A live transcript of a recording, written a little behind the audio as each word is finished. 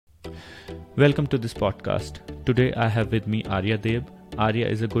Welcome to this podcast. Today I have with me Aarya Deb. Aarya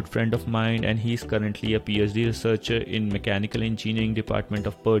is a good friend of mine and he is currently a PhD researcher in Mechanical Engineering Department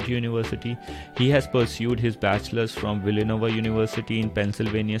of Purdue University. He has pursued his bachelor's from Villanova University in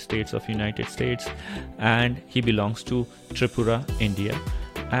Pennsylvania States of United States, and he belongs to Tripura, India.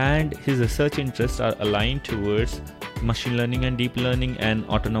 And his research interests are aligned towards machine learning and deep learning and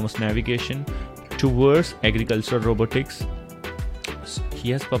autonomous navigation, towards agricultural robotics. He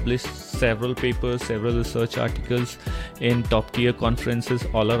has published several papers, several research articles in top tier conferences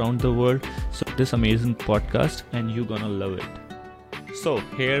all around the world. So this amazing podcast and you're gonna love it. So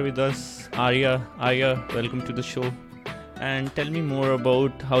here with us, Aarya, welcome to the show. And tell me more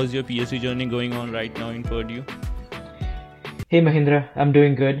about how's your PhD journey going on right now in Purdue? Hey Mahindra, I'm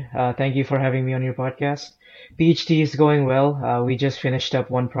doing good. Thank you for having me on your podcast. PhD is going well. We just finished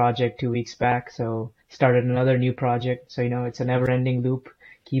up one project 2 weeks back, so started another new project. So, it's a never-ending loop,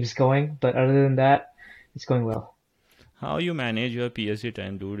 keeps going. But other than that, it's going well. How you manage your PhD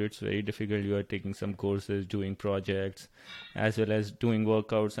time, dude? It's very difficult. You are taking some courses, doing projects, as well as doing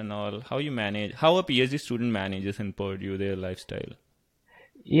workouts and all. How a PhD student manages in Purdue their lifestyle?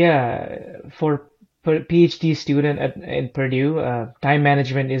 Yeah, for PhD student in Purdue, time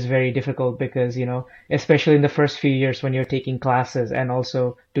management is very difficult because, especially in the first few years when you're taking classes and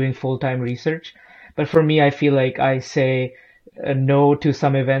also doing full-time research. But for me, I feel like I say no to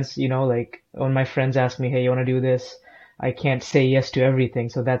some events, like when my friends ask me, hey, you want to do this? I can't say yes to everything.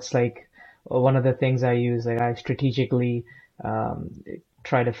 So that's like one of the things I use. Like I strategically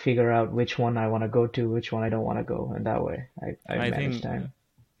try to figure out which one I want to go to, which one I don't want to go. And that way I manage think time.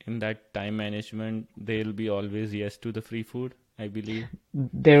 in that time management, there'll be always yes to the free food, I believe.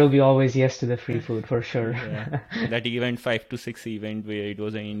 There will be always yes to the free food for sure. Yeah. That event, 5 to 6 event where it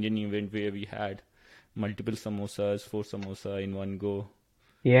was an Indian event where we had multiple samosas, 4 samosa in one go.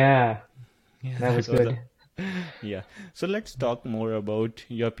 Yeah, Yeah, that was that was good. yeah. So let's talk more about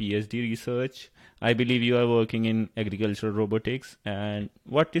your PhD research. I believe you are working in agricultural robotics, and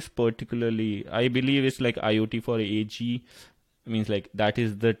what is particularly, I believe it's like IoT for AG, means like that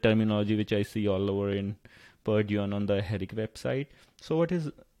is the terminology which I see all over in Purdue and on the Herrick website. So what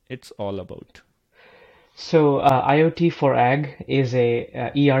is it's all about? So IoT for Ag is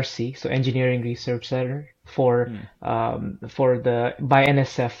a ERC, so Engineering Research Center Hmm. for the by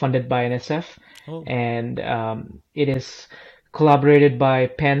NSF, funded by NSF, Oh, and it is collaborated by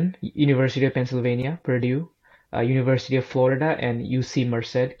Penn, University of Pennsylvania, Purdue, University of Florida, and UC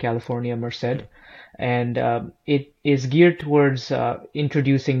Merced, California Merced, and it is geared towards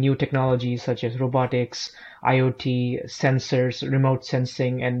introducing new technologies such as robotics, IoT, sensors, remote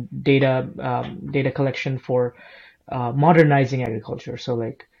sensing, and data collection for modernizing agriculture. So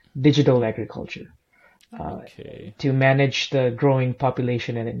like digital agriculture okay. to manage the growing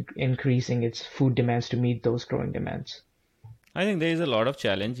population and increasing its food demands to meet those growing demands. I think there is a lot of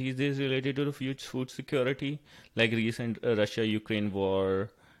challenges is related to the future food security, like recent Russia-Ukraine war,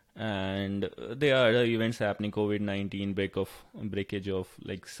 and there are other events happening, COVID-19, breakage of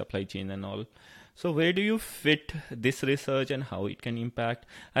like supply chain and all. So where do you fit this research and how it can impact?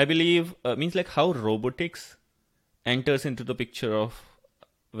 I believe means like how robotics enters into the picture of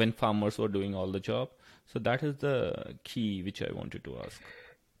when farmers were doing all the job. So that is the key which I wanted to ask.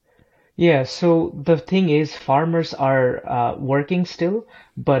 Yeah, so the thing is, farmers are working still,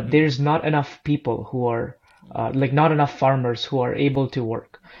 but Mm-hmm. there's not enough people who are like not enough farmers who are able to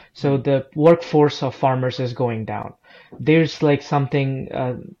work. So Mm-hmm. the workforce of farmers is going down. There's like something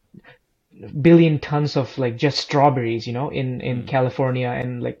billion tons of like just strawberries, in California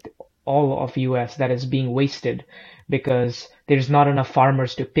and like all of US that is being wasted because there's not enough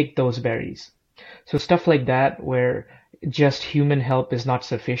farmers to pick those berries. So stuff like that where just human help is not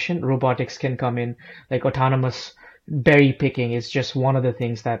sufficient, robotics can come in, like autonomous berry picking is just one of the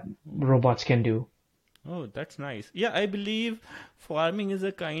things that robots can do. Oh, that's nice. Yeah, I believe farming is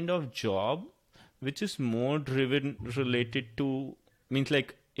a kind of job which is more driven related to means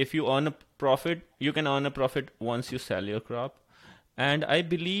like if you earn a profit, you can earn a profit once you sell your crop. And I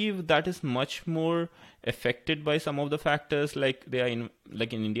believe that is much more affected by some of the factors like they are in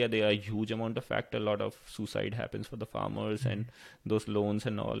like in India there are a huge amount of factor, a lot of suicide happens for the farmers and those loans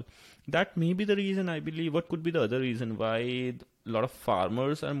and all. That may be the reason I believe. What could be the other reason why a lot of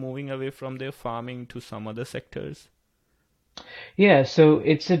farmers are moving away from their farming to some other sectors? Yeah, so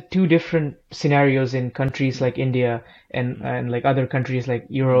it's two different scenarios in countries like India and like other countries like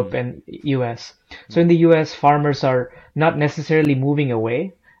Europe Hmm. and US. So in Hmm. the US, farmers are not necessarily moving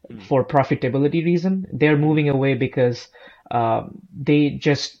away Hmm. for profitability reason. They're Hmm. moving away because they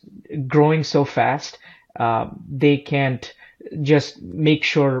just growing so fast, they can't just make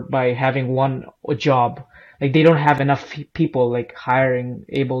sure by having one job, like they don't have enough people like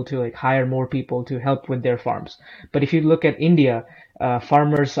able to like hire more people to help with their farms. But if you look at India,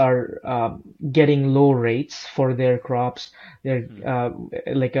 farmers are getting low rates for their crops. They're Hmm.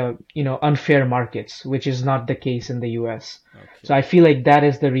 like unfair markets, which is not the case in the US. So Okay. I feel like that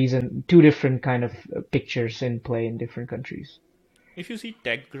is the reason. Two different kind of pictures in play in different countries. If you see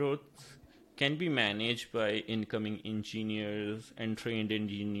tech growth can be managed by incoming engineers and trained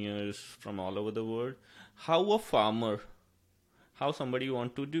engineers from all over the world, how a farmer, how somebody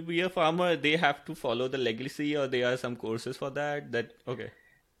want to be a farmer, they have to follow the legacy or there are some courses for that. That okay.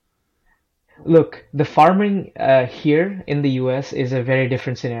 Look, the farming here in the US is a very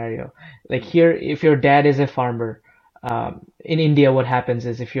different scenario. Like Hmm. here, if your dad is a farmer, in India, what happens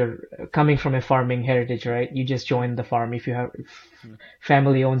is if you're coming from a farming heritage, right, you just Hmm. join the farm. If Hmm.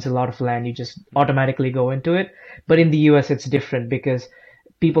 family owns a lot of land, you just Hmm. automatically go into it. But in the US, it's different because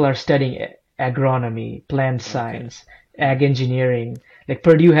people are studying agronomy, plant Okay. science, Hmm. ag engineering. Like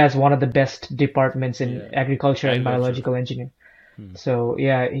Purdue has one of the best departments in Yeah. agriculture and Agriculture. biological engineering. Hmm. So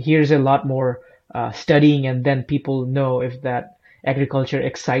yeah, here's a lot more studying, and then people know if that agriculture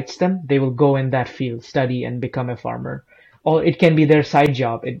excites them, they will go in that field, study, and become a farmer. Or it can be their side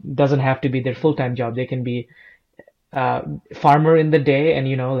job. It doesn't have to be their full-time job. They can be uh, farmer in the day and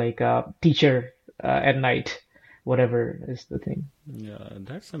like teacher at night, whatever is the thing. Yeah,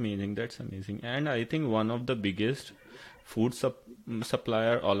 that's amazing. That's amazing. And I think one of the biggest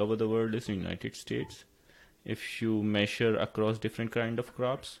supplier all over the world is United States. If you measure across different kind of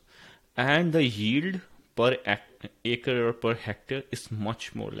crops, and the yield per acre or per hectare is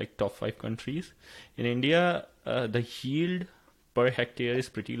much more like top five countries. In India, the yield per hectare is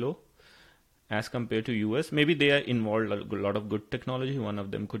pretty low as compared to US. Maybe they are involved a lot of good technology. One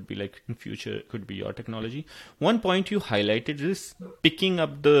of them could be like in future could be your technology. One point you highlighted is picking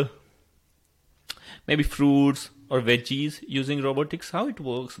up the maybe fruits or veggies using robotics. How it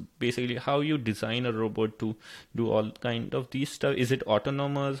works basically, how you design a robot to do all kind of these stuff. Is it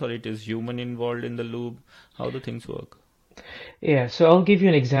autonomous or it is human involved in the loop? How the things work? Yeah, so I'll give you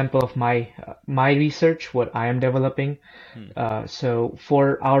an example of my research, what I am developing. Hmm. So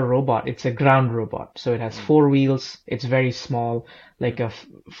for our robot, it's a ground robot. So it has Hmm. four wheels. It's very small, like Hmm. a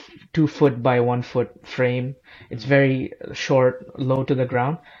 2 foot by 1 foot frame. It's Hmm. very short, low to the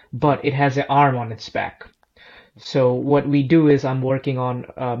ground, Hmm. but it has an arm on its back. So Okay. what we do is I'm working on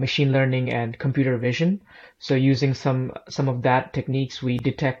machine learning and computer vision. So using some of that techniques, we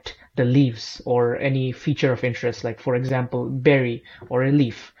detect the leaves or any feature of interest, like for example, berry or a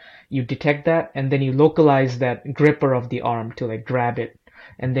leaf. You detect that, and then you localize that gripper of the arm to like grab it,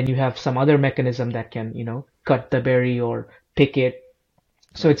 and then you have some other mechanism that can, cut the berry or pick it.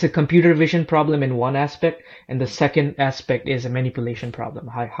 So it's Okay. a computer vision problem in one aspect, and the second aspect is a manipulation problem,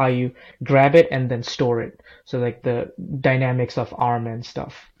 how you grab it and then store it. So like the dynamics of arm and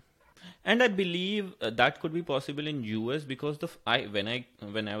stuff. And I believe that could be possible in US because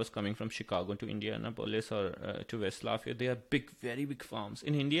when I was coming from Chicago to Indianapolis or to West Lafayette, they are big, very big farms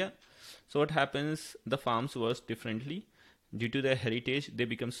in India. So what happens? The farms work differently due to their heritage. They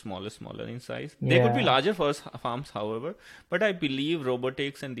become smaller in size. They could be Yeah. larger for farms, however. But I believe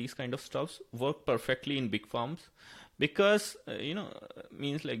robotics and these kind of stuffs work perfectly in big farms because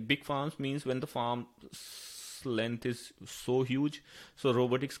means like big farms means when the farm length is so huge, so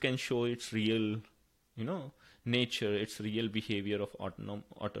robotics can show its real you know nature, its real behavior of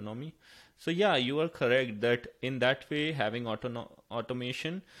autonomy. So yeah, you are correct that in that way having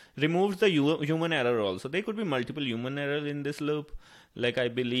automation removes the human error also. There could be multiple human error in this loop. Like I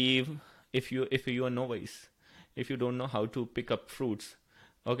believe if you are novice, if you don't know how to pick up fruits,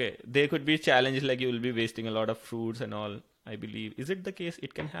 okay, there could be a challenge like you will be wasting a lot of fruits and all. I believe, is it the case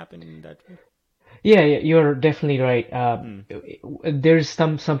it can happen in that way? Yeah, yeah, you're definitely right. Hmm. There's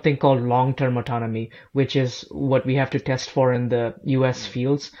something called long-term autonomy, which is what we have to test for in the US Hmm.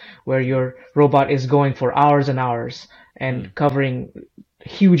 fields, where Hmm. your robot is going for hours and hours Hmm. and covering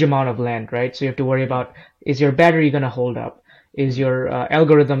huge amount of land, right? So you have to worry Hmm. about, is your battery gonna hold up? Is Hmm. your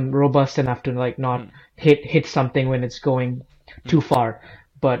algorithm robust enough to like Hmm. not hit something when it's going too Hmm. far?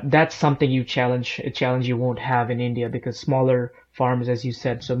 But that's something a challenge you won't have in India because smaller farms, as you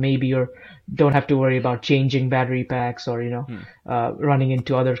said. So maybe you don't have to worry about changing battery packs or Hmm. running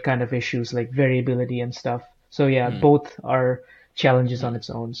into other kind of issues like variability and stuff. So yeah, Hmm. both are challenges on Hmm. its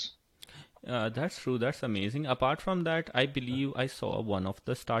own. That's true. That's amazing. Apart from that, I believe I saw one of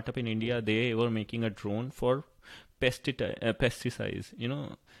the startup in India. They were making a drone for pesticides.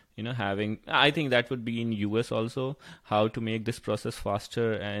 Having. I think that would be in US also. How to make this process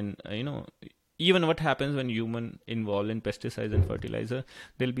faster and even what happens when human involved in pesticides and fertilizer,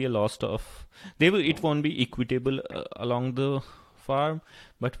 there'll be a loss of, it won't be equitable along the farm.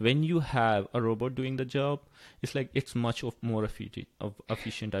 But when you have a robot doing the job, it's like it's much of more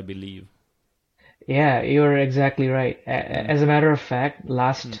efficient, I believe. Yeah, you're exactly right. Mm, As a matter of fact, mm,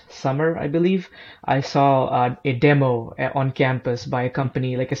 last summer, I believe, I saw a demo on campus by a mm.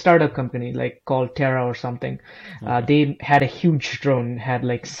 company, like a startup company, like called Terra or something. Okay. They had a huge drone, had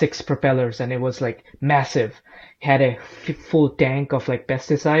like six propellers, and it was like massive. Had a full tank of like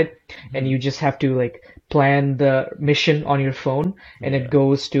pesticide, and Hmm. you just have to like plan the mission on your phone, and it Yeah.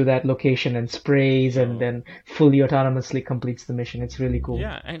 goes to that location and sprays, and Oh. then fully autonomously completes the mission. It's really cool.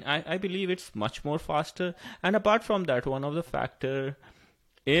 Yeah, and I believe it's much more faster. And apart from that, one of the factor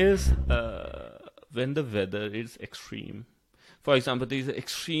is when the weather is extreme. For example, there is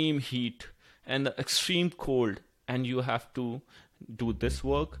extreme heat and the extreme cold, and you have to do this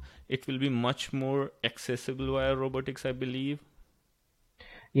work. It will be much more accessible via robotics, I believe.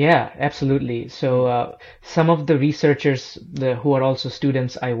 Yeah, absolutely. So Hmm. some of the researchers who are also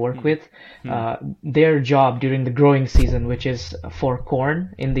students I work Hmm. with, Hmm. their job during the growing season, which is for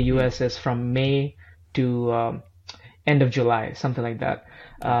corn in the Hmm. US, is from May to end of July, something like that.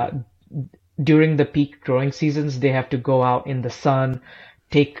 Uh, Okay. During the peak growing seasons, they have to go out in the sun,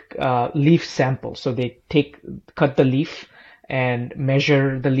 take leaf samples. So they cut the leaf and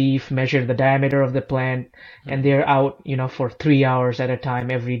measure the leaf, measure the diameter of the plant, and Hmm. they're out, for 3 hours at a time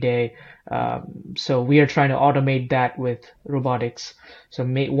every day. So we are trying to automate that with robotics. So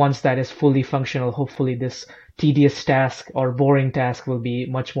once that is fully functional, hopefully this tedious task or boring task will be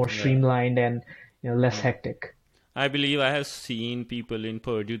much more Yeah. streamlined and less Hmm. hectic. I believe I have seen people in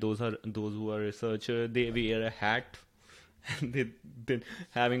Purdue. Those who are researchers. They wear a hat, and they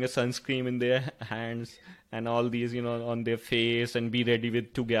having a sunscreen in their hands and all these, on their face, and be ready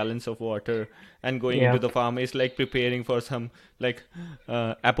with 2 gallons of water and going into Yeah. the farm. It's like preparing for some like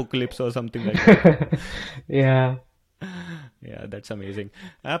apocalypse or something like that. Yeah. Yeah, that's amazing.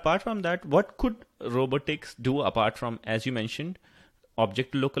 Apart from that, what could robotics do apart from, as you mentioned,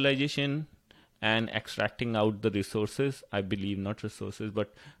 object localization and extracting out the resources? I believe not resources,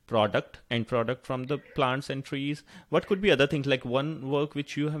 but end product from the plants and trees. What could be other things? Like one work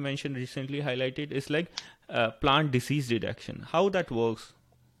which you have mentioned recently highlighted is like plant disease reduction. How that works?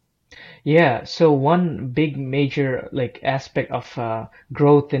 Yeah, so one big major like aspect of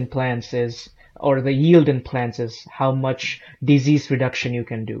growth in plants is, or the yield in plants is how much disease reduction you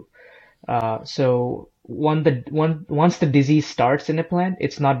can do. So once the disease starts in a plant,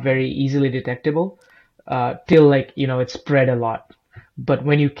 it's not very easily detectable till like it's spread a lot. But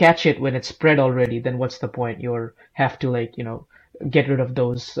when you catch it when it's spread already, then what's the point? You have to like get rid of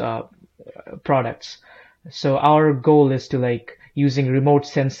those products. So our goal is to like using remote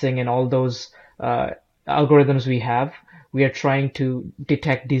sensing and all those algorithms we have. We are trying to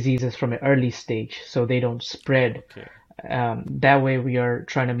detect diseases from an early stage so they don't spread. Okay. That way, we are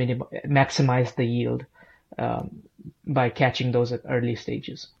trying to maximize the yield um, by catching those at early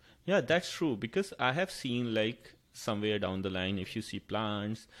stages. Yeah, that's true because I have seen like somewhere down the line, if you see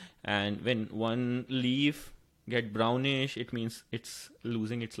plants and when one leaf get brownish, it means it's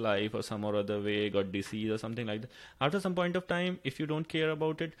losing its life or some or other way, got disease or something like that. After some point of time, if you don't care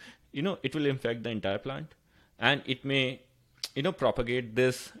about it, it will infect the entire plant, and it may, propagate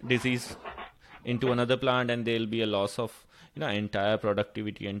this disease into another plant, and there'll be a loss of entire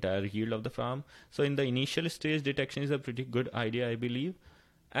productivity, entire yield of the farm. So in the initial stage, detection is a pretty good idea, I believe.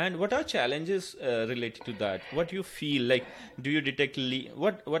 And what are challenges related to that? What do you feel like? Do you detect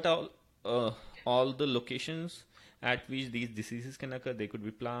what are all the locations at which these diseases can occur? They could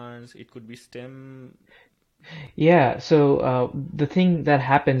be plants, it could be stem. Yeah, so the thing that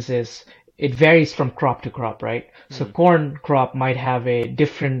happens is it varies from crop to crop, right? So Hmm. corn crop might have a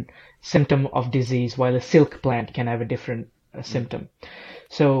different symptom of disease, while a silk plant can have a different Hmm. symptom.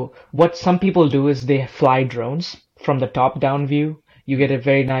 So what some people do is they fly drones from the top-down view. You Hmm. get a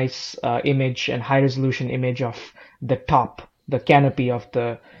very nice image and high-resolution image of the top, the canopy of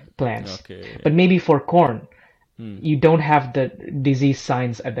the plants. Okay. But maybe for corn, Hmm. you don't have the disease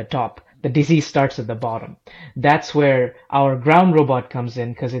signs at the top. The disease starts at the bottom. That's where our ground robot comes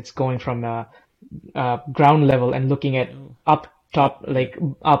in because it's going from ground level and looking at Oh, up top up. Yeah. like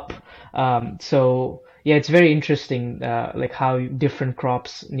up. So yeah, it's very interesting like how different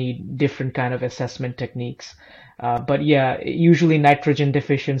crops need different kind of assessment techniques. But yeah, usually nitrogen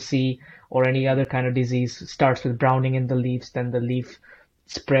deficiency or any other kind of disease starts with browning in the leaves, then the leaf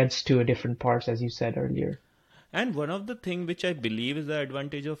spreads to a different parts, as you said earlier. And one of the thing which I believe is the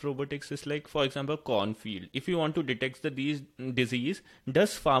advantage of robotics is like, for example, cornfield. If you want to detect the disease,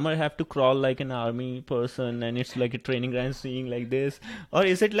 does farmer have to crawl like an army person and it's like a training ground seeing like this? Or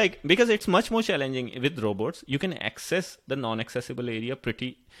is it like, because it's much more challenging with robots, you can access the non-accessible area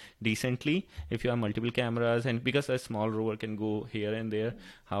pretty decently if you have multiple cameras, and because a small rover can go here and there.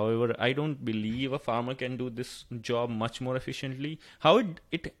 However, I don't believe a farmer can do this job much more efficiently. How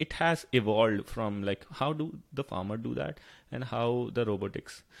it has evolved from, like, how do the farmer do that, and how the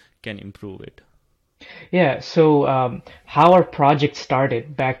robotics can improve it. Yeah, so how our project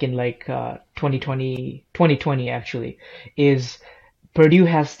started back in like 2020 actually is Purdue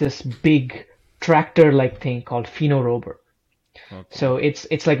has this big tractor-like thing called Phenorobot. Okay. So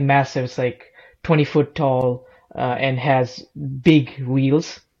it's like massive. It's like 20 foot tall and has big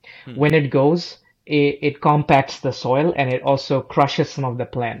wheels. When Hmm. it goes, it compacts the soil and it also crushes some of the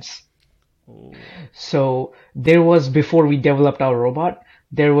plants. Oh. So there was, before we developed our robot,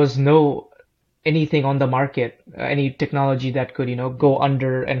 there was no anything on the market, any technology that could, go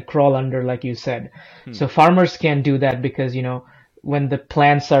under and crawl under, like you said. Hmm. So farmers can't do that because, when the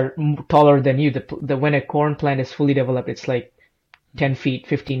plants are taller than you, when a corn plant is fully developed, it's like 10 feet,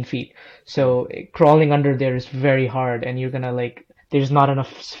 15 feet. Hmm. So crawling under there is very hard and you're gonna like, there's not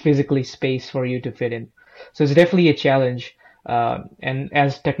enough physically space for you to fit in. So it's definitely a challenge. And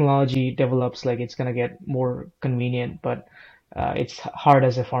as technology develops, like it's gonna get more convenient, but it's hard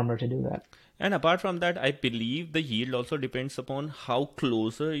as a farmer to do that. And apart from that, I believe the yield also depends upon how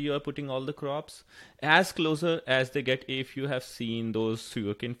closer you are putting all the crops. As closer as they get, if you have seen those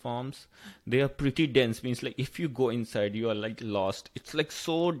sugarcane farms, they are pretty dense. Means like if you go inside, you are like lost. It's like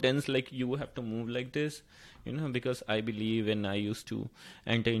so dense, like you have to move like this, because I believe when I used to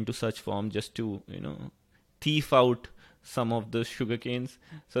enter into such farm just to, thief out some of the sugar canes.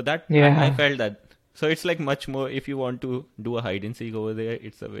 So that I Yeah. felt that. So it's like much more, if you want to do a hide and seek over there,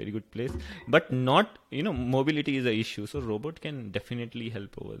 it's a very good place. But not, mobility is a issue. So robot can definitely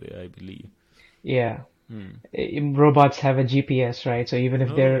help over there, I believe. Yeah. Hmm. Robots have a GPS, right? So even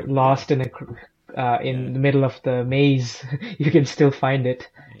if they're Oh, yeah. lost Yeah. in the middle of the maze, you can still find it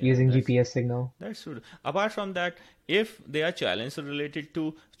Yeah, using GPS signal. that's true. Apart from that, if they are challenges related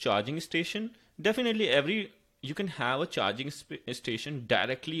to charging station, definitely you can have a charging station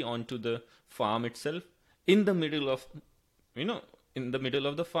directly onto the farm itself, in the middle of, you know in the middle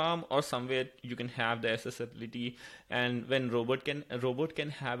of the farm, or somewhere you can have the accessibility. And when robot can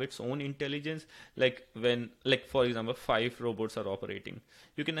have its own intelligence, like when, like for example, five robots are operating,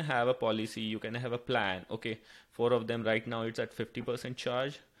 you can have a policy, you can have a plan. Okay, four of them right now it's at 50%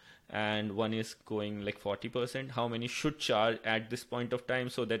 charge, and one is going like 40%. How many should charge at this point of time,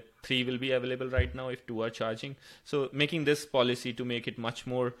 so that three will be available right now if two are charging? So making this policy to make it much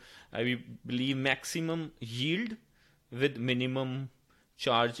more, I believe, maximum yield with minimum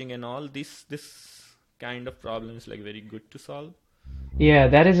charging and all, this kind of problem is like very good to solve. Yeah,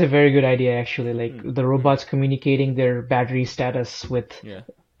 that is a very good idea actually. Like Hmm. the Hmm. robots communicating their battery status with Yeah.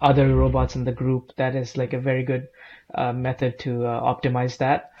 other robots in the group. That is like a very good method to optimize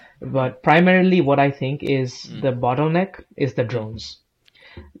that. Hmm. But primarily, what I think is Hmm. the bottleneck is the Hmm. drones.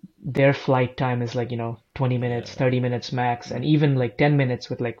 Their flight time is like, 20 minutes, Yeah. 30 minutes max, Hmm. and even like 10 minutes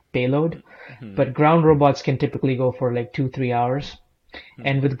with like payload. Hmm. But ground robots can typically go for like 2, 3 hours.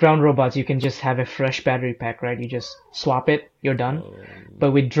 And Hmm. with ground robots, you can just have a fresh battery pack, right? You just swap it, you're done. Oh.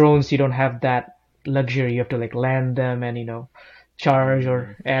 But with drones, you don't have that luxury. You have to like land them and, charge Hmm.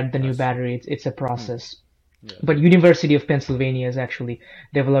 or add the new That's true. battery. It's a Hmm. process. Yeah. But University of Pennsylvania is actually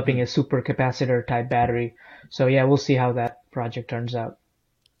developing Hmm. a supercapacitor type battery. So yeah, we'll see how that project turns out.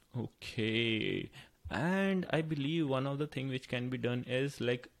 Okay. And I believe one of the thing which can be done is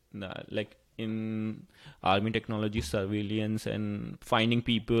like in army technology surveillance and finding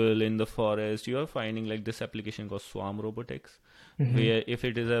people in the forest. You are finding like this application called swarm robotics, Hmm. where if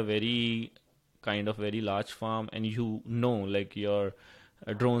it is a very kind of very large farm, and like your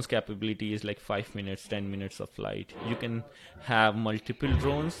drone's capability is like 5 minutes, 10 minutes of flight, you can have multiple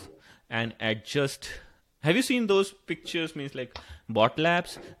drones and adjust. Have you seen those pictures? Means like bot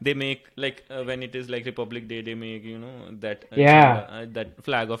labs. They make like when it is like Republic Day, they make that Yeah, jhanda, that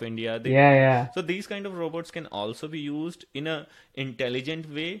flag of India. yeah, yeah. So these kind of robots can also be used in a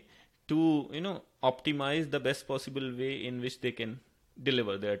intelligent way to optimize the best possible way in which they can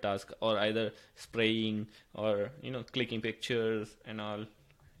deliver their task, or either spraying, or clicking pictures and all.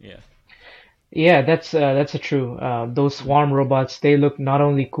 Yeah. Yeah, that's a true. Those Hmm. swarm robots, they look not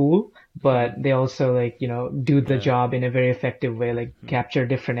only cool, Hmm. but they also like, do the Yeah. job in a very effective way, like Hmm. capture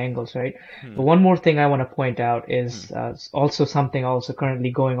different angles, right? But Hmm. one more thing I want to point out Hmm. is also something also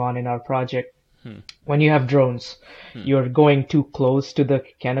currently going on in our project. Hmm. When you have drones, Hmm. you're going too close to the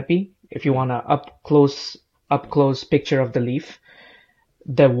canopy. If you Hmm. want a up close picture of the leaf,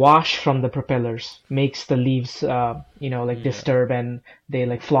 the wash from the propellers makes the leaves, like Yeah. disturb and they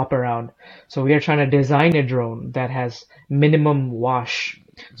like flop around. So we are trying to design a drone that has minimum wash,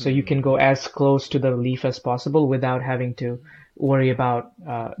 so you can go Hmm. as close to the leaf as possible without having to worry about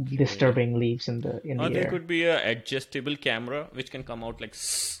Okay. disturbing leaves in Or the there air. could be a adjustable camera which can come out like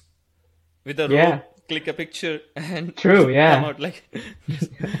with a Yeah, rope, click a picture, and true. come Yeah. out like this.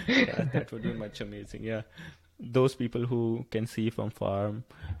 That would be much amazing. Yeah, those people who can see from farm,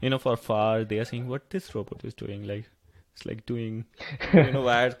 for far, they are seeing what this robot is doing. Like it's like doing,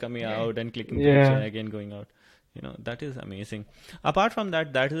 wires coming out and clicking picture Yeah. again going out. That is amazing. Apart from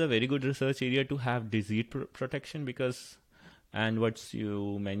that, that is a very good research area to have disease protection because, and what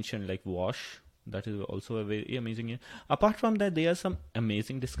you mentioned like wash, that is also a very amazing. Apart from that, there are some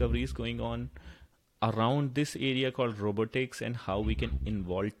amazing discoveries going on around this area called robotics and how we can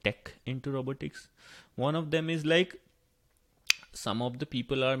involve tech into robotics. One of them is like some of the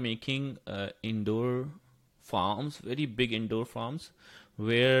people are making indoor farms, very big indoor farms,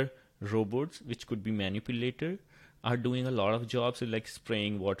 where robots, which could be manipulated, are doing a lot of jobs like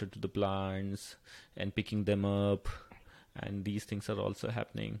spraying water to the plants and picking them up, and these things are also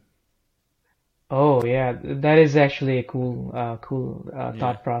happening. Oh yeah, that is actually a cool Yeah,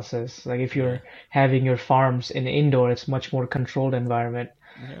 thought process. Like if yeah, you're having your farms in indoor, it's much more controlled environment,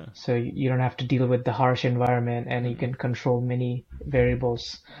 yeah. so you don't have to deal with the harsh environment, and you Hmm. can control many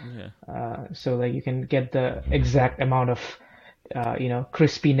variables. Yeah. So like you can get the exact amount of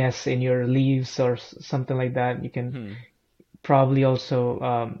crispiness in your leaves or something like that. You can Hmm. probably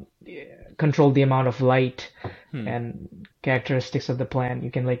also control the amount of light Hmm. and characteristics of the plant.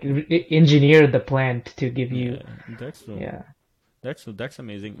 You can like engineer the plant to give you, Yeah, that's true. yeah. That's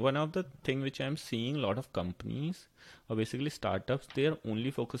amazing. One of the thing which I'm seeing a lot of companies or basically startups, they are only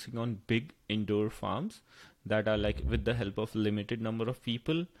focusing on big indoor farms that are like with the help of limited number of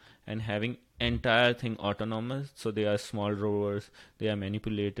people and having entire thing autonomous. So they are small rovers, they are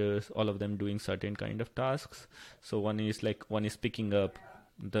manipulators, all of them doing certain kind of tasks. So one is picking up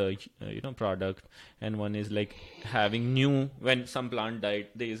the product, and one is like having new, when some plant died,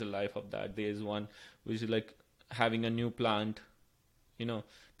 there is a life of that. There is one which is like having a new plant, you know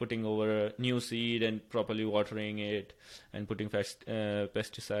putting over a new seed and properly watering it and putting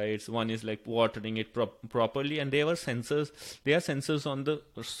pesticides. One is like watering it properly, and there are sensors on the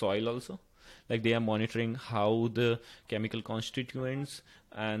soil also, like they are monitoring how the chemical constituents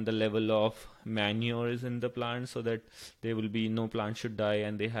and the level of manure is in the plant, so that there will be no plant should die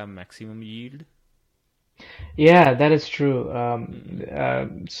and they have maximum yield. Yeah, that is true. Hmm.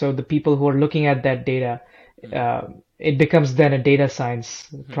 So the people who are looking at that data, Hmm. it becomes then a data science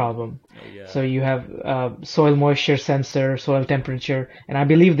Hmm. problem. Oh So yeah. you have soil moisture sensor, soil temperature, and I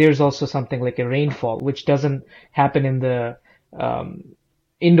believe there's also something like a rainfall, which doesn't happen in the um,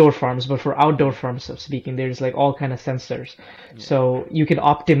 indoor farms, but for outdoor Hmm. farms, of speaking, there's like all kind of sensors. Yeah. So you can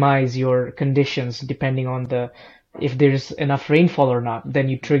optimize your conditions depending on the if there's enough rainfall or not. Then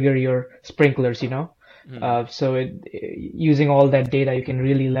you Hmm. trigger your sprinklers, you know. Hmm. Using all that data, you can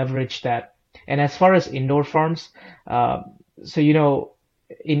really leverage that. And as far as indoor farms, uh, so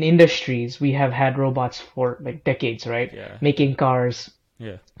in industries, we have had robots for like decades, right? Yeah. Making cars.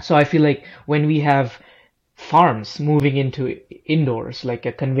 Yeah. So I feel like when we have farms moving into indoors, like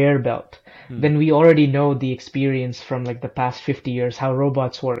a conveyor belt, Hmm. then we already know the experience from like the past 50 years, how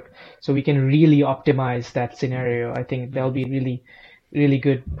robots work. So we can really optimize that scenario. I think that'll Hmm. be really, really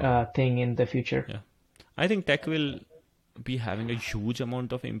good thing in the future. Yeah. I think tech will be having a huge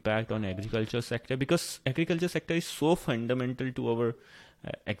amount of impact on agriculture sector because agriculture sector is so fundamental to our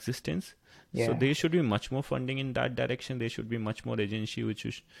existence. So Yeah. there should be much more funding in that direction. There should be much more agency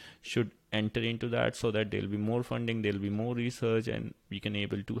which should enter into that, so that there'll be more funding, there'll be more research, and we can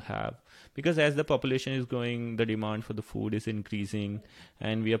able to have, because as the population is growing, the demand for the food is increasing,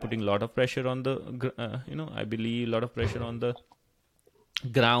 and we are putting a lot of pressure on the I believe a lot of pressure on the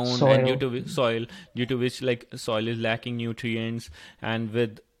ground, and due Soil. to soil, due to which like soil is lacking nutrients, and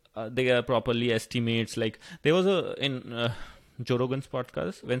with they are properly estimates, like there was a in Joe Rogan's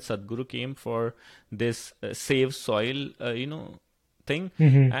podcast when Sadhguru came for this save soil thing,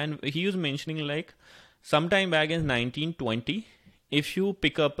 Hmm. and he was mentioning like sometime back in 1920, if you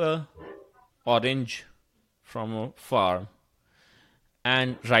pick up a orange from a farm,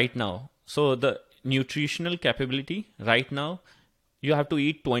 and right now, so the nutritional capability right now, you have to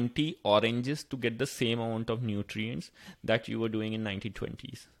eat 20 oranges to get the same amount of nutrients that you were doing in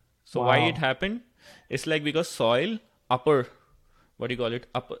 1920s. So why it Wow. happened? It's like because soil upper what do you call it?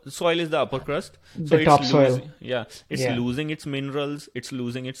 Upper, soil is the upper crust, so The it's topsoil. losing. Yeah, it's Yeah. losing its minerals. It's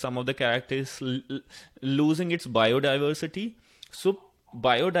losing its some of the characters, losing its biodiversity. So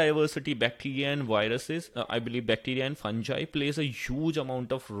biodiversity, bacteria and viruses, I believe bacteria and fungi plays a huge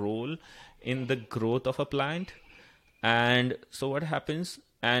amount of role in the growth of a plant. And so what happens,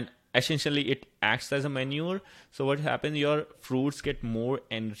 and essentially it acts as a manure. So what happens, your fruits get more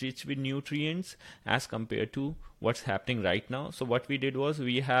enriched with nutrients as compared to what's happening right now. So what we did was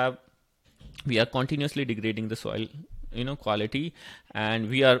we are continuously degrading the soil, quality, and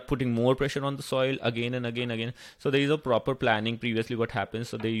we are putting more pressure on the soil again and again. So there is a proper planning. Previously what happens,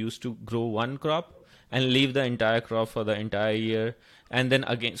 so they used to grow one crop and leave the entire crop for the entire year, and then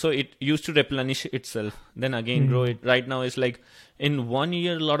again, so it used to replenish itself, then again grow Mm. it. Right now it's like in one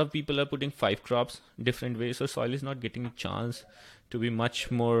year a lot of people are putting five crops different ways, so soil is not getting a chance to be much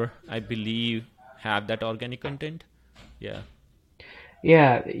more, I believe, have that organic content. Yeah.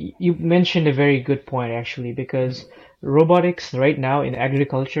 Yeah, you mentioned a very good point actually, because robotics right now in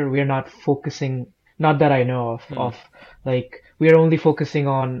agriculture, we're not focusing, not that I know Hmm. of like we're only focusing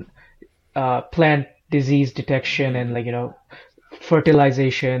on plant disease detection and Hmm. like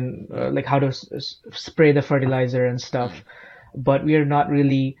fertilization, Hmm. like how to spray the fertilizer and Hmm. stuff. But we are not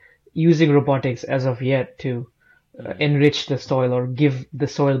really using robotics as of yet to Hmm. enrich the soil or give the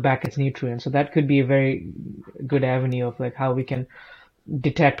soil back its nutrients. So that could be a very good avenue of like how we can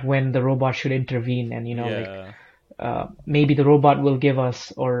detect when the robot should intervene, and like Yeah. maybe the robot will give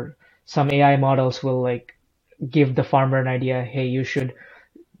us, or some AI models will like give the farmer an idea, hey, you should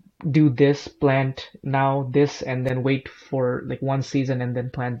do this, plant now this, and then wait for like one season and then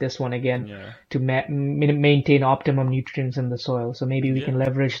plant this one again Yeah. to maintain optimum nutrients in the soil. So maybe we Yeah. can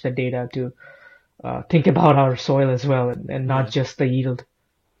leverage the data to think about our soil as well, and not Yeah. just the yield.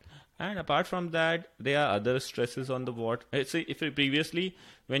 And apart from that, there are other stresses on the water. Say if previously,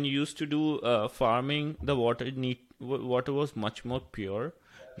 when you used to do farming, the water was much more pure.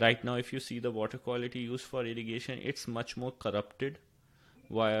 Right now, if you see the water quality used for irrigation, it's much more corrupted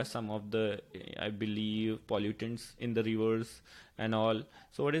via some of the, I believe, pollutants in the rivers and all.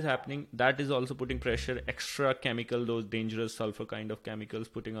 So what is happening, that is also putting pressure, extra chemical, those dangerous sulfur kind of chemicals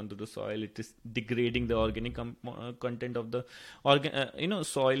putting onto the soil. It is degrading the organic content of the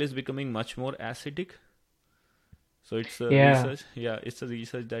soil is becoming much more acidic. So it's a Yeah. research, yeah, it's a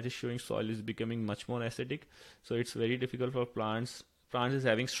research that is showing soil is becoming much more acidic. So it's very difficult for plants. Plants is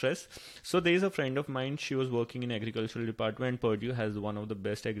having stress. So there is a friend of mine. She was working in agricultural department. Purdue has one of the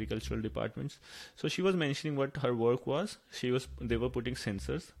best agricultural departments. So she was mentioning what her work was. They were putting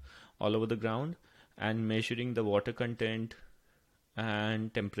sensors all over the ground and measuring the water content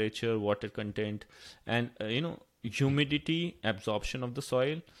and temperature, water content, and humidity absorption of the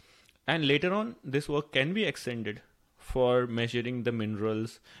soil. And later on, this work can be extended for measuring the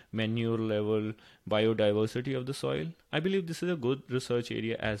minerals, manure level, biodiversity of the soil. I believe this is a good research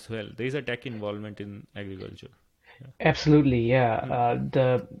area as well. There is a tech involvement in agriculture. Yeah. Absolutely, yeah. Hmm.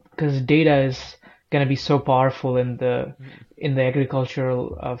 The because data is going to be so powerful in Hmm. the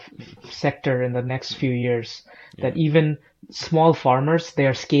agricultural sector in the next few years, that Yeah. even small farmers, they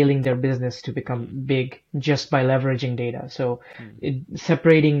are scaling their business to become Hmm. big just by leveraging data. So Hmm.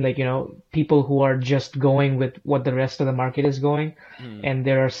 separating like people who are just going with what the rest of the market is going, Hmm. and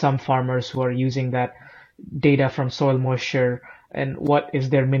there are some farmers who are using that data from soil moisture and what is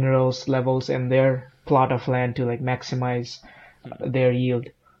their minerals levels and their plot of land to like maximize Hmm. their yield.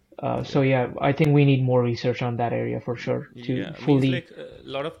 So Yeah. yeah, I think we need more research on that area for sure to Yeah, means fully. like a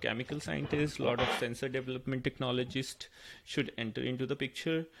lot of chemical scientists, a lot of sensor development technologists should enter into the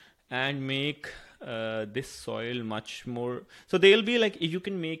picture and make this soil much more. So they'll be like, you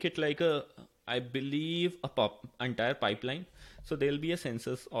can make it like a, I believe, entire pipeline. So there'll be a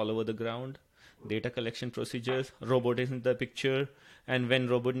sensors all over the ground, data collection procedures, robot is in the picture, and when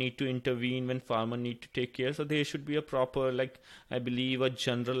robot need to intervene, when farmer need to take care. So there should be a proper, like, I believe, a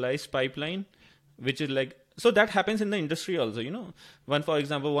generalized pipeline which is like, so that happens in the industry also, one, for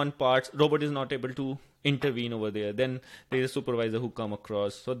example, one part robot is not able to intervene over there, then there is a supervisor who come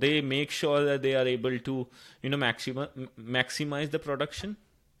across, so they make sure that they are able to maximize the production.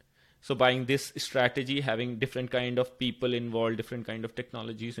 So buying this strategy, having different kind of people involved, different kind of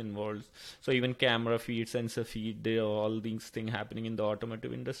technologies involved, so even camera feed, sensor feed, there are all these things happening in the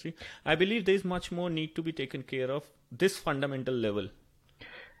automotive industry. I believe there is much more need to be taken care of this fundamental level.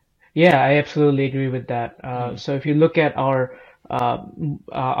 Yeah, I absolutely agree with that. Hmm. So if you look at our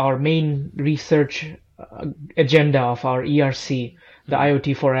main research agenda of our ERC, the Hmm.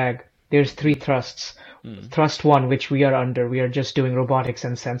 IoT for Ag, there's three Hmm. thrusts. Hmm. Thrust one, which we are just doing robotics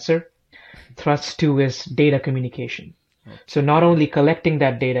and sensor. Thrust two is data communication. So Okay. not only collecting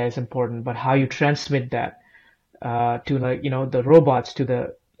that data is important, but how you transmit that to like the robots, to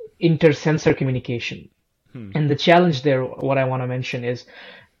the inter-sensor communication. Hmm. And the challenge there, what I want to mention is,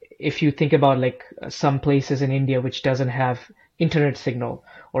 if you think about like some places in India which doesn't have internet signal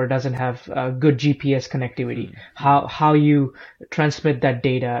or doesn't have good GPS connectivity, Hmm. Hmm. how you transmit that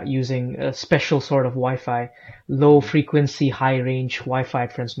data using a special sort of Wi-Fi, low Hmm. frequency, high range Wi-Fi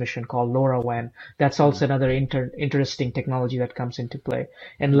transmission called LoRaWAN. That's Hmm. also another interesting technology that comes into play.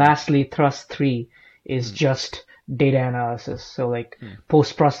 And Hmm. lastly, Thrust 3 is Hmm. just data analysis. So like Hmm.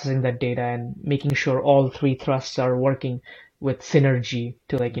 post-processing that data and making sure all three thrusts are working with synergy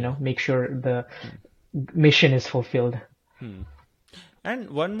to like Yeah. make sure the Hmm. mission is fulfilled. Hmm. And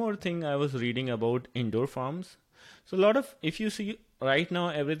one more thing I was reading about indoor farms. So a lot of, if you see right now,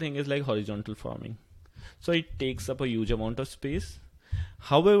 everything is like horizontal farming. So it takes up a huge amount of space.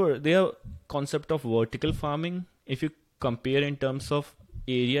 However, their concept of vertical farming, if you compare in terms of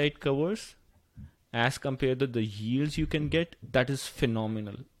area it covers, as compared to the yields you can get, that is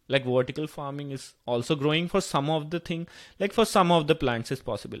phenomenal. Like vertical farming is also growing for some of the thing, like for some of the plants is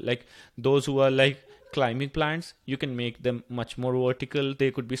possible, like those who are like climbing plants, you can make them much more vertical.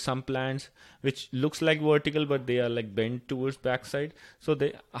 There could be some plants which looks like vertical but they are like bent towards backside. So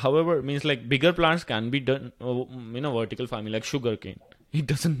they, however, means like bigger plants can be done vertical farming, like sugarcane. It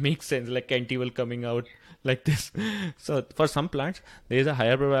doesn't make sense, like cantival coming out like this. So for some plants there is a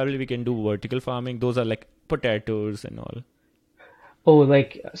higher probability we can do vertical farming. Those are like potatoes and all. Oh,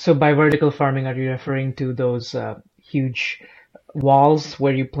 like so by vertical farming, are you referring to those huge walls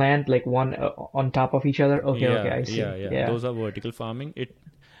where you plant like one on top of each other? Okay, okay, Yeah, I yeah, see. yeah, Yeah, those are vertical farming. It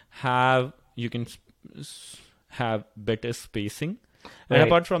have, you can have better spacing. And right.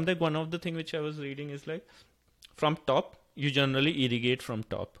 apart from that, one of the thing which I was reading is like, from top you generally irrigate from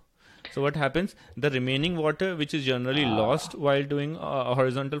top. So what happens, the remaining water which is generally Uh, lost while doing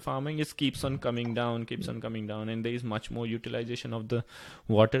horizontal farming is keeps on coming down, keeps on coming down, and there is much more utilization of the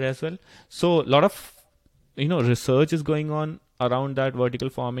water as well. So a lot of research is going on around that vertical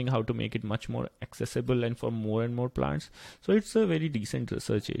farming, how to make it much more accessible and for more and more plants. So it's a very decent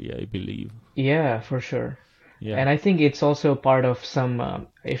research area, I believe. yeah, for sure. Yeah. And I think it's also part of some,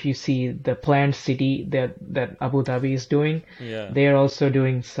 if you see the planned city that Abu Dhabi is doing, Yeah. they are also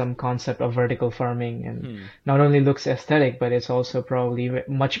doing some concept of vertical farming, and Hmm. not only looks aesthetic, but it's also probably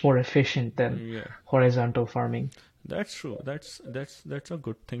much more efficient than Yeah. horizontal farming. That's true. That's a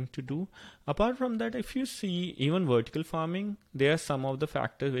good thing to do. Apart from that, if you see even vertical farming, there are some of the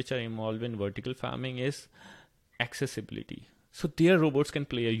factors which are involved in vertical farming is accessibility. So their robots can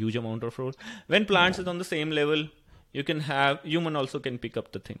play a huge amount of role. When plants Yeah. is on the same level, you can have human also can pick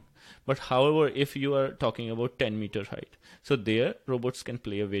up the thing. But however, if you are talking about 10-meter height, so there robots can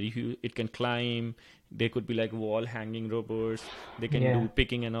play a very huge. It can climb. They could be like wall hanging robots. They can Yeah. do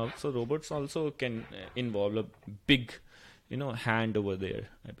picking and all. So robots also can involve a big, hand over there,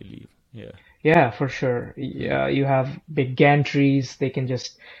 I believe. Yeah. Yeah, for sure. Hmm. Yeah, you have big gantries. They can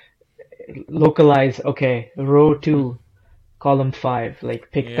just localize, okay, row Hmm. two, column five,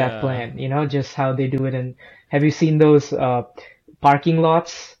 like pick that Yeah. plan, just how they do it. And have you seen those parking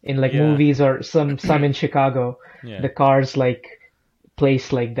lots in like Yeah. movies or some in Chicago? Yeah. The cars like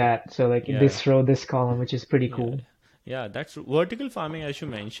placed like that. So like Yeah. this row, this column, which is pretty Yeah, cool. yeah, that's true. Vertical farming, as you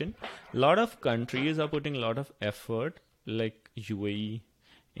mentioned. A lot of countries are putting a lot of effort, like UAE,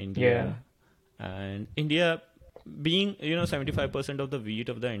 Yeah. India, and India being 75% of the wheat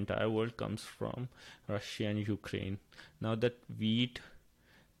of the entire world comes from Russia and Ukraine. Now that wheat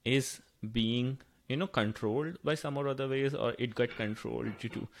is being controlled by some or other ways, or it got controlled due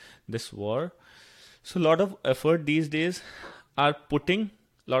to this war. So a lot of effort these days are putting,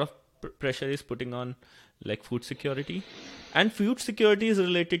 a lot of pressure is putting on like food security, and food security is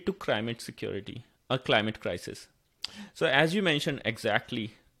related to climate security or climate crisis. So as you mentioned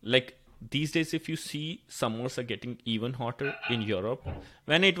exactly, like these days if you see summers are getting even hotter in Europe.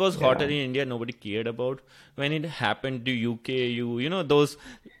 When it was hotter Yeah. in India, nobody cared about. When it happened to UK, those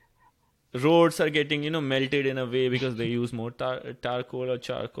roads are getting melted in a way because they use more charcoal or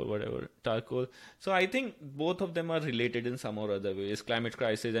charcoal, whatever, charcoal. So I think both of them are related in some or other ways, climate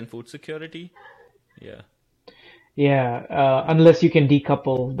crisis and food security. Yeah. Yeah, unless you can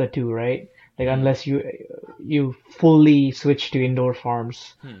decouple the two, right? Like Hmm. unless you fully switch to indoor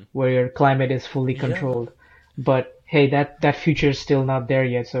farms Hmm. where your climate is fully Yeah. controlled. But hey, that future is still not there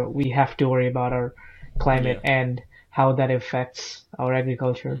yet, so we have to worry about our climate Yeah. and how that affects our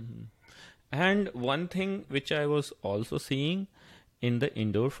agriculture. Hmm. And one thing which I was also seeing in the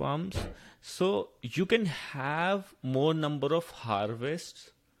indoor farms, so you can have more number of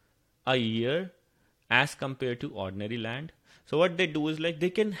harvests a year as compared to ordinary land. So what they do is like they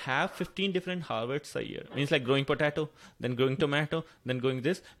can have 15 different harvests a year. Means like growing potato, then growing tomato, then growing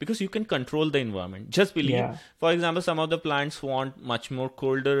this, because you can control the environment. Just believe, Yeah. for example, some of the plants want much more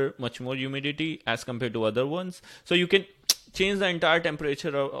colder, much more humidity as compared to other ones. So you can change the entire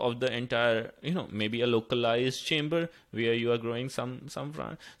temperature of the entire, maybe a localized chamber where you are growing some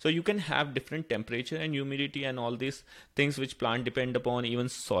plant. So you can have different temperature and humidity and all these things which plant depend upon, even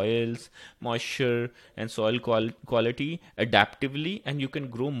soils, moisture, and soil quality adaptively, and you can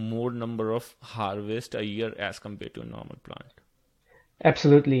grow more number of harvest a year as compared to a normal plant.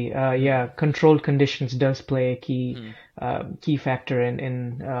 Absolutely. Hmm. Yeah, controlled conditions does play a Hmm. key factor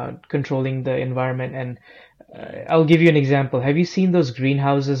in controlling the environment. And Hmm. I'll give you an example. Have you seen those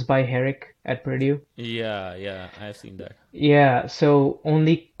greenhouses by Herrick at Purdue? Yeah, yeah, I've seen that. Yeah, so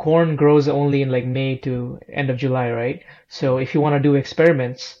only corn grows only in like May to end of July, right? So Hmm. if you want to do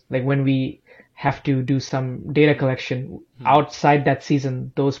experiments, like when we have to do some data Hmm. collection Hmm. outside that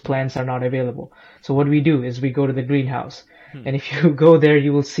season, those plants are not available. So what we do is we go to the greenhouse. Hmm. And if you go there,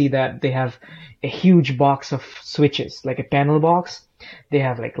 you will see that they have a huge box of switches, like a panel box. They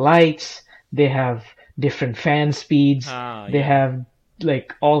have like lights, they have different fan speeds, Ah, they yeah, have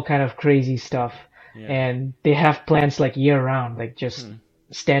like all kind of crazy stuff, yeah. and they have plants like year round, like just Hmm.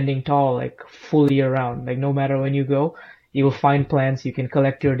 standing tall, like full year round. Like no matter when you go, you will find plants. You can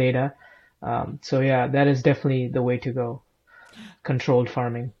collect your data. So yeah, that is definitely the way to go. Controlled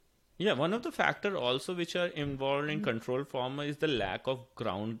farming. Yeah, one of the factor also which are involved in control farmer is the lack of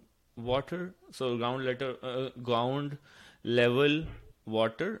ground water. So ground level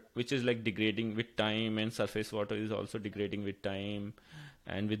water, which is like degrading with time, and surface water is also degrading with time,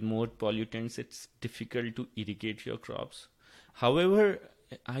 and with more pollutants, it's difficult to irrigate your crops. However,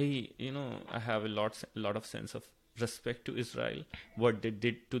 I have a lot of sense of respect to Israel, what they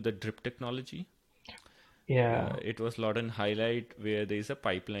did to the drip technology. Yeah. It was lot and highlight where there is a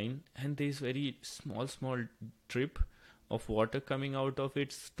pipeline and there is very small drip of water coming out of it.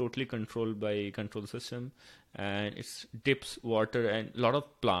 It's totally controlled by control system, and it's dips water, and a lot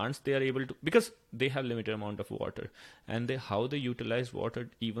of plants they are able to, because they have limited amount of water, and how they utilize water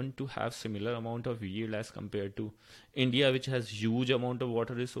even to have similar amount of yield as compared to India, which has huge amount of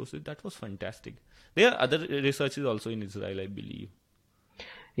water resources. That was fantastic. There are other researches also in Israel, I believe.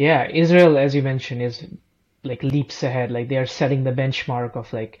 Yeah, Israel, as you mentioned, is like leaps ahead. Like they are setting the benchmark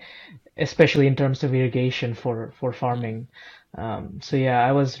of like, especially in terms of irrigation for Hmm. farming. So yeah,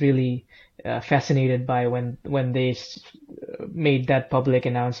 I was really fascinated by when they made that public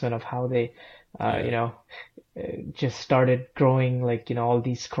announcement of how they, uh, you Yeah. know, just started growing like all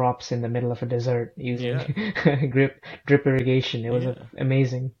these crops in the middle of a desert using Yeah. drip irrigation. It was Yeah.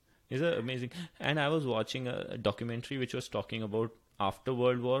 amazing. It's amazing. And I was watching a documentary which was talking about after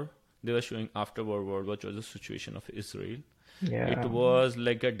World War. They were showing after World War, which was the situation of Israel. It Yeah. was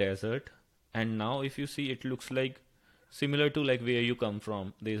like a desert, and now if you see, it looks like similar to like where you come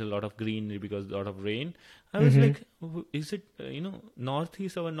from. There's a lot of greenery because a lot of rain. I was Hmm. like, is it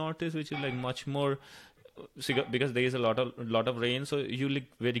northeast, our northeast, which is like much more because there is a lot of rain, so you look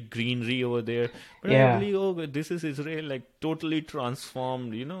very greenery over there. But I Yeah. believe, oh, this is Israel, like totally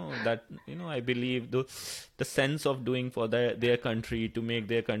transformed. That I believe the sense of doing for their country, to make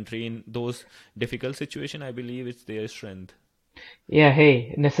their country in those difficult situation. I believe it's their strength. Yeah.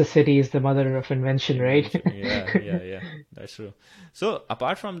 Hey, necessity is the mother of invention, right? Invention. Yeah, yeah, yeah. That's true. So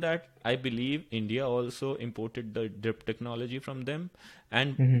apart from that, I believe India also imported the drip technology from them,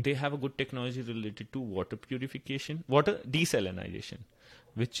 and Hmm. they have a good technology related to water purification, water desalination,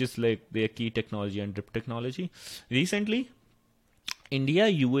 which is like their key technology and drip technology. Recently, India,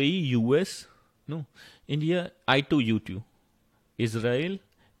 UAE, US, no, India, I2U2, Israel,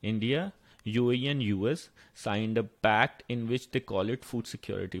 India, UAE, and US signed a pact in which they call it Food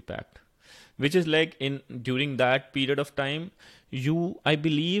Security Pact, which is like in during that period of time, I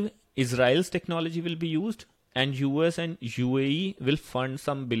believe Israel's technology will be used, and US and UAE will fund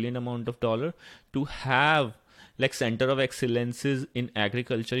some billion amount of dollar to have like center of excellences in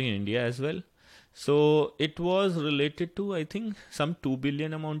agriculture in India as well. So it was related to, I think, some 2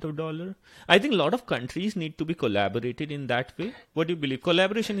 billion amount of dollar. I think a lot of countries need to be collaborated in that way. What do you believe?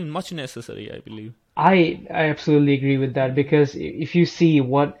 Collaboration is much necessary, I believe. I absolutely agree with that because if you see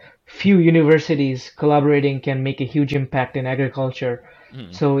what few universities collaborating can make a huge impact in agriculture.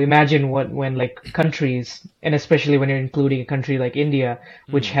 Hmm. So imagine what when like countries, and especially when you're including a country like India,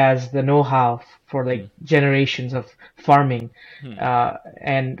 which Hmm. has the know-how for Hmm. like generations of farming, Hmm.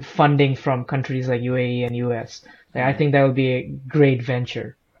 and funding from countries like UAE and US. Like, I Hmm. think that would be a great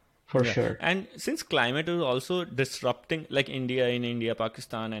venture for Yeah, sure. and since climate is also disrupting, like in India,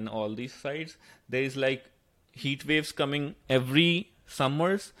 Pakistan, and all these sides, there is like heat waves coming every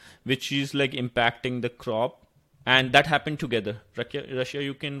summers, which is like impacting the crop, and that happened together.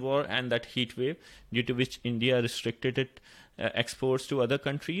 Russia-Ukraine war and that heat wave, due to which India restricted it exports to other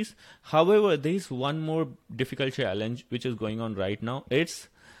countries. However, there is one more difficult challenge which is going on right now. It's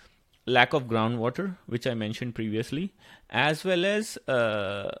lack of groundwater, which I mentioned previously, as well as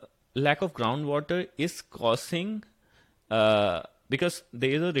lack of groundwater is causing, because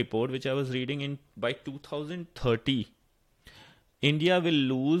there is a report which I was reading in by 2030, India will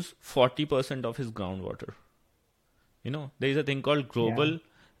lose 40% of its groundwater. There is a thing called Yeah. Global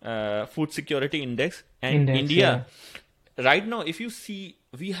Food Security Index, and Index, India, yeah. right now, if you see,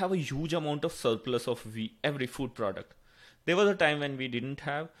 we have a huge amount of surplus of every food product. There was a time when we didn't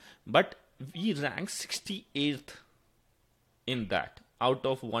have, but we ranked 68th in that out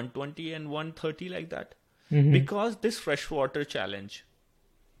of 120 and 130 like that, Hmm. because this freshwater challenge.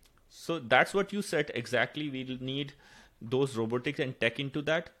 So that's what you said exactly. We'll need those robotics and tech into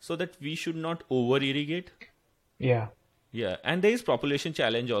that, so that we should not over irrigate. Yeah. Yeah, and there is population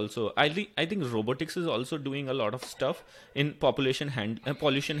challenge also. I think robotics is also doing a lot of stuff in pollution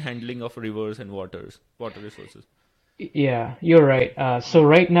handling of rivers and water resources. Yeah, you're right. So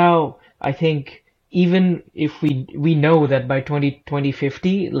right now, I think even if we know that by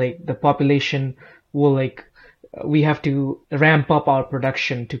 2050, like the population will like we have to ramp up our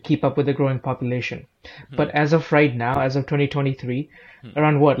production to keep up with the growing population. But as of right now, as of 2023,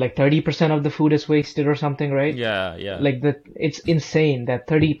 around what, like 30% of the food is wasted or something, right? Yeah, yeah, Like it's insane that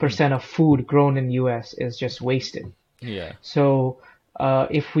 30% of food grown in US is just wasted. yeah. So,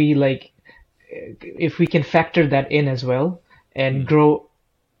 if we can factor that in as well and grow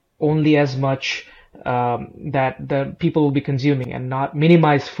only as much that the people will be consuming and not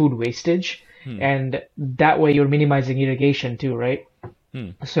minimize food wastage. And that way you're minimizing irrigation too, right?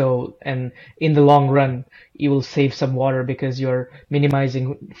 So, and in the long run, you will save some water because you're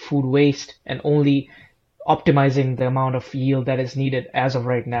minimizing food waste and only optimizing the amount of yield that is needed as of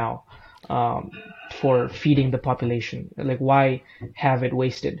right now um, for feeding the population. Like, why have it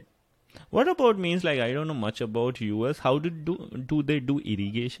wasted? What about means, like, I don't know much about US. How do they do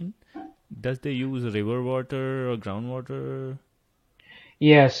irrigation? Does they use river water or groundwater?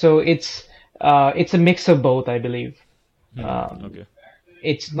 Yeah, so it's a mix of both, I believe. Um, Okay.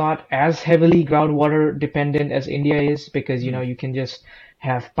 it's not as heavily groundwater dependent as India is because you can just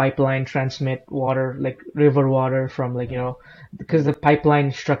have pipeline transmit water like river water from because the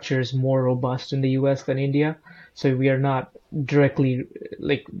pipeline structure is more robust in the US than India, so we are not directly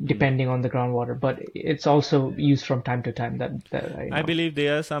like depending on the groundwater, but it's also used from time to time that I I know. believe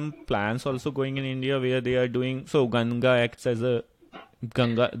there are some plans also going in India where they are doing so. The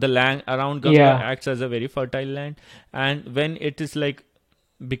land around Ganga Yeah. acts as a very fertile land, and when it is like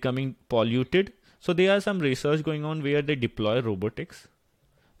becoming polluted, so there are some research going on where they deploy robotics,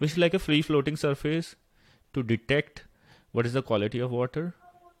 which is like a free floating surface to detect what is the quality of water.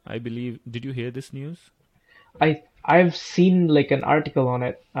 I believe. Did you hear this news? I've seen like an article on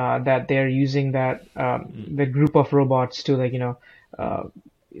it that they're using that the group of robots to uh,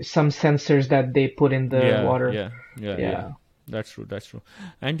 some sensors that they put in the Yeah, water. yeah, yeah, yeah. Yeah. That's true. That's true.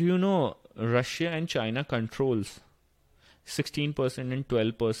 And Russia and China controls 16% and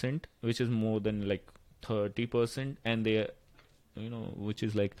 12%, which is more than like 30%, and they, which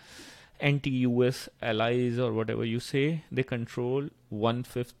is like anti-US allies or whatever you say, they control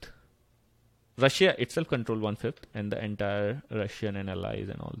 1/5. Russia itself control 1/5, and the entire Russian and allies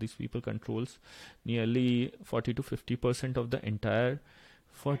and all these people controls nearly 40 to 50% of the entire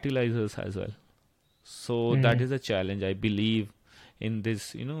fertilizers as well. So that Mm, is a challenge, I believe, in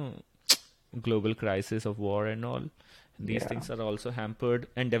this, global crisis of war and all. These yeah. things are also hampered,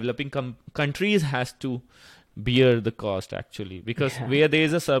 and developing countries has to bear the cost actually, because Yeah. where there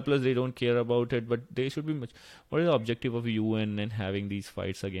is a surplus, they don't care about it. But they should be much. What is the objective of UN and having these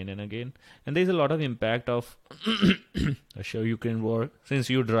fights again and again? And there is a lot of impact of Russia-Ukraine war. Since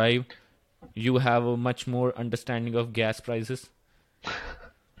you drive, you have a much more understanding of gas prices.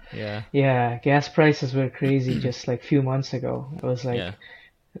 Yeah, Yeah, gas prices were crazy just like few months ago. It was yeah, like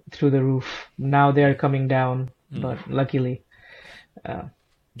through the roof. Now they're yeah. coming down, Hmm. but luckily, uh,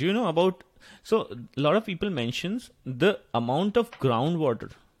 Do you know about? So a lot of people mentions the amount of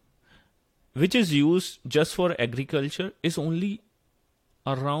groundwater which is used just for agriculture is only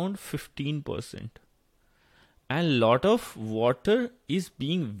around 15%, and lot of water is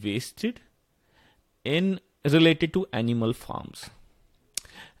being wasted in related to animal farms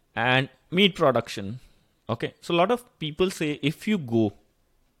and meat production. Okay, so a lot of people say if you go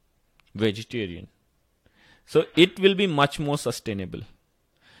vegetarian. So it will be much more sustainable.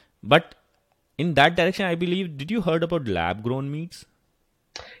 But in that direction, I believe, did you heard about lab grown meats?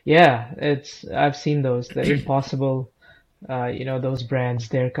 Yeah, I've seen those, the Impossible, those brands,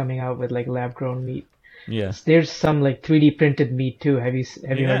 they're coming out with like lab grown meat. Yeah. There's some like 3D printed meat too. Have you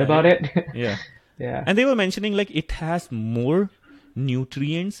heard Yeah, about yeah, it? yeah. Yeah. And they were mentioning like it has more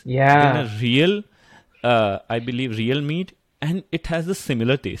nutrients than a Yeah. real, I believe, real meat, and it has a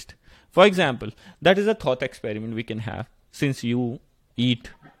similar taste. For example, that is a thought experiment we can have. Since you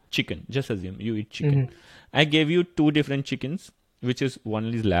eat chicken, just assume you eat chicken. Hmm. I gave you two different chickens, which is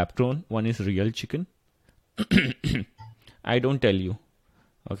one is lab grown, one is real chicken. I don't tell you,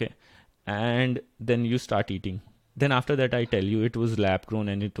 okay? And then you start eating. Then after that, I tell you it was lab grown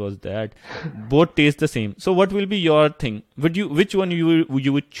and it was that. Both taste the same. So what will be your thing? Which one you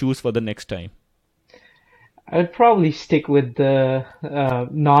would choose for the next time? I'd probably stick with the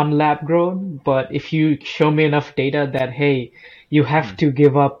non-lab grown, but if you show me enough data that, hey, you have Hmm. to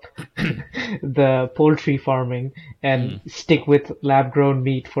give up the poultry farming Hmm. and stick with lab grown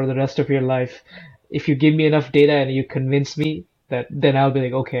meat for the rest of your life, if you give me enough data and you convince me that, then I'll be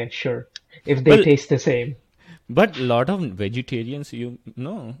like, okay, sure. If they Well, taste the same. but a lot of vegetarians, you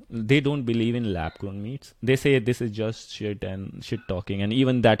know, they don't believe in lab-grown meats. They say this is just shit and shit talking, and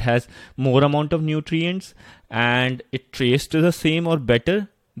even that has more amount of nutrients and it tastes the same or better.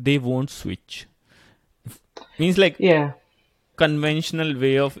 They won't switch. Means like Yeah. conventional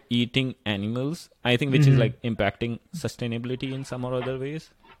way of eating animals. I think which is Hmm. like impacting sustainability in some or other ways.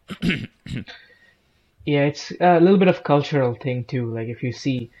 Yeah, it's a little bit of cultural thing too. Like if you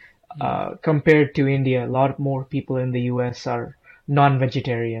see, compared to India, a lot more people in the US are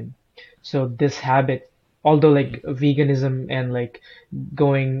non-vegetarian. So this habit, although Hmm. like veganism and like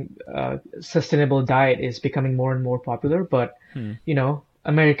going sustainable diet is becoming more and more popular, but Hmm.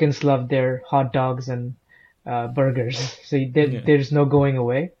 Americans love their hot dogs and burgers. So Yeah. there's no going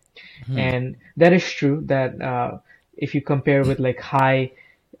away. Hmm. And that is true that if you compare with like high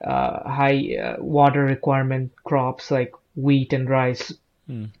water requirement crops like wheat and rice,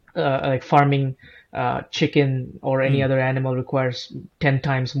 Hmm. like farming chicken or any Hmm. other animal requires 10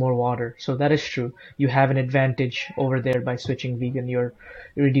 times more water. So that is true. You have an advantage over there by switching vegan. You're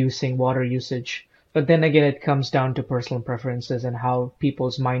reducing water usage. But then again, it comes down to personal preferences and how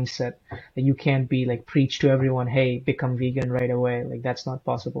people's mindset. You can't be like preach to everyone, hey, become vegan right away. Like that's not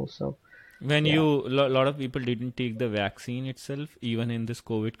possible. So When yeah. you lot of people didn't take the vaccine itself, even in this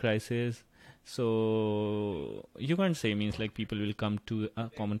COVID crisis, so you can't say means like people will come to a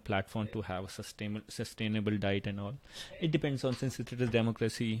common platform to have a sustainable diet and all. It depends on, since it is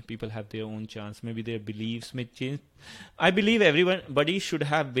democracy, people have their own chance. Maybe their beliefs may change. I believe everybody should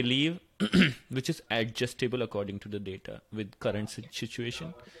have belief which is adjustable according to the data with current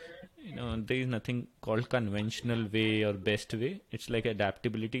situation. There is nothing called conventional way or best way. It's like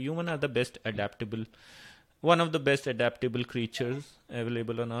adaptability. Human are the best adaptable, one of the best adaptable creatures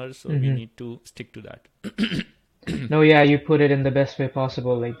available on earth, so we Hmm. need to stick to that. No, yeah, you put it in the best way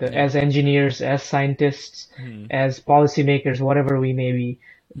possible. Like Yeah. as engineers, as scientists, Hmm. as policymakers, whatever we may be,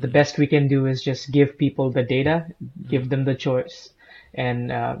 the Hmm. best we can do is just give people the data, Hmm. give them the choice,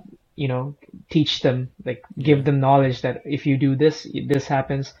 and you know, teach them, like give Yeah. them knowledge that if you do this, this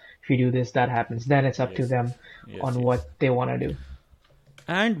happens. If you do this, that happens. Then it's up to Yes, them yes, yes, on yes. what they want to do.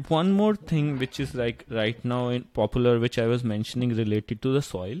 And one more thing which is like right now in popular, which I was mentioning related to the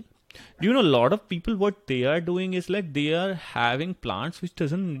soil. Do you know a lot of people what they are doing is like they are having plants which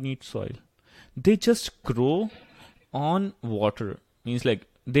doesn't need soil. They just grow on water. Means like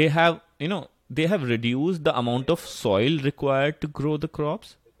they have reduced the amount of soil required to grow the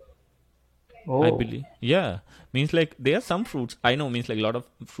crops. I Oh, believe. Yeah. Means like there are some fruits. I know means like a lot of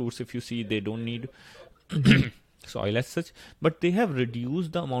fruits if you see they don't need hmm. soil as such, but they have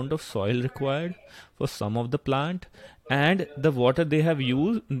reduced the amount of soil required for some of the plant, and the water they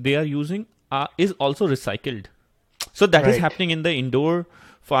are using is also recycled. So that is Right. happening in the indoor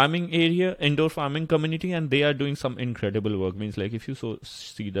farming area, indoor farming community, and they are doing some incredible work. Means like if you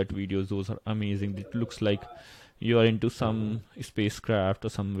see that videos, those are amazing. It looks like you are into some spacecraft or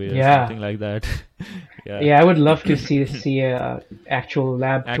somewhere, Yeah. something like that. Yeah, Yeah, I would love to see a actual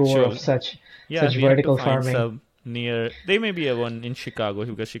lab tour of actual. Yeah, such we have to vertical find farming. some near. There may be a one in Chicago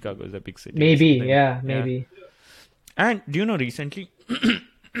because Chicago is a big city or Maybe, something. yeah, Yeah. maybe. And do you know recently,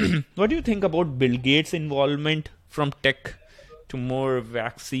 what do you think about Bill Gates' involvement from tech to more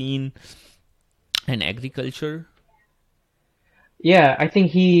vaccine and agriculture? Yeah, I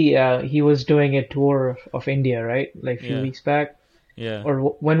think he was doing a tour of India, right? Like a few Yeah, weeks back. yeah. Or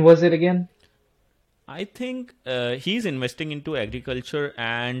when was it again? I think he's investing into agriculture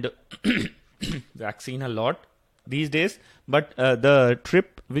and vaccine a lot these days. But the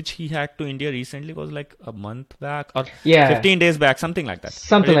trip which he had to India recently was like a month back or Yeah, 15 days back, something like that. But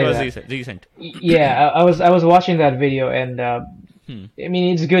something it like was that. recent. Yeah, I was watching that video, and Hmm. I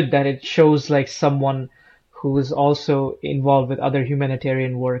mean, it's good that it shows like someone who is also involved with other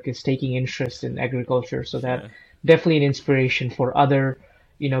humanitarian work is taking interest in agriculture. So that Yeah. definitely an inspiration for other,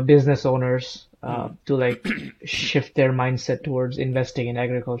 business owners Hmm. to like shift their mindset towards investing in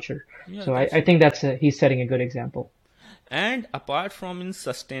agriculture. Yeah, So I that's think he's setting a good example. And apart from in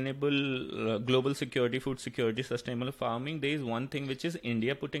sustainable global security, food security, sustainable farming, there is one thing which is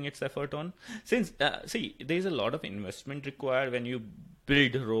India putting its effort on. Since see, there is a lot of investment required when you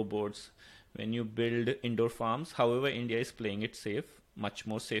build robots, when you build indoor farms. However, India is playing it safe, much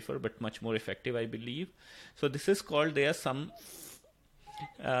more safer, but much more effective, I believe. So this is called. There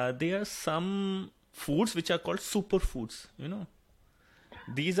are some foods which are called superfoods.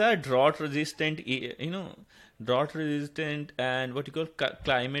 These are drought resistant, drought resistant and what you call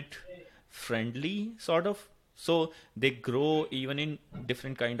climate friendly sort of. So they grow even in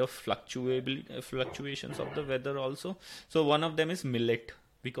different kind of fluctuations of the weather also. So one of them is millet.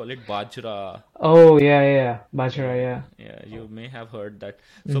 We call it bajra. Oh yeah, yeah, yeah. Bajra, Yeah, yeah. yeah, you may have heard that.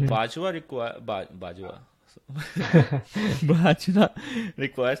 So Hmm. bajra. So bajra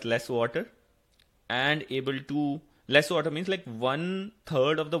requires less water and able to less water means like one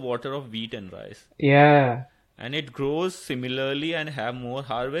third of the water of wheat and rice, Yeah. and it grows similarly and have more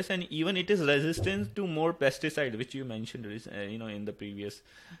harvest, and even it is resistant to more pesticide, which you mentioned in the previous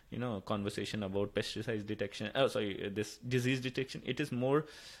conversation about pesticides detection, oh sorry, this disease detection. It is more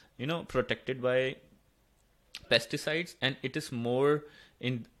protected by pesticides, and it is more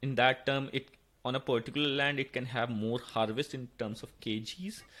in that term. It on a particular land it can have more harvest in terms of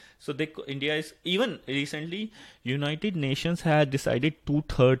kgs. So India is even recently, United Nations had decided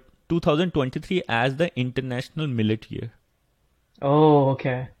 2023 as the international millet year Oh,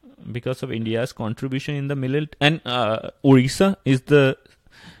 okay. because of India's contribution in the millet. And Orissa is the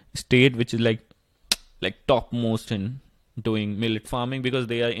state which is like topmost in doing millet farming because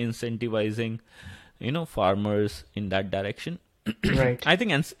they are incentivizing farmers in that direction. Right. I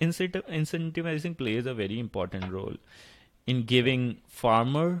think incentivizing plays a very important role in giving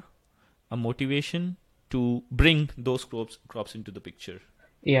farmer a motivation to bring those crops into the picture.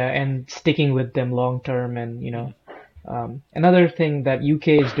 Yeah, and sticking with them long term, and Hmm. another thing that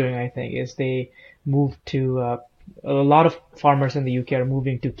UK is doing, I think, is they moved to a lot of farmers in the UK are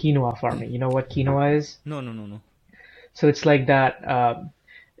moving to quinoa farming. You know what quinoa is? No, no, no, no. So it's like that.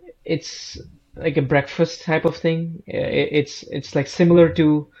 It's like a breakfast type of thing. It's like similar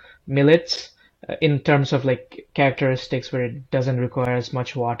to millets in terms of like characteristics where it doesn't require as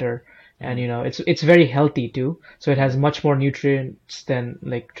much water, and Hmm. it's very healthy too. So it has Hmm. much more nutrients than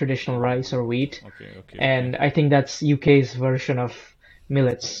like traditional rice or wheat, Okay, okay, okay. and I think that's UK's version of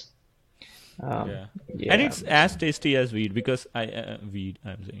millets. Um, Yeah, and yeah. it's as tasty as wheat because wheat.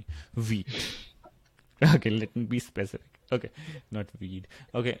 I'm saying wheat. Okay, let me be specific. Okay, not weed.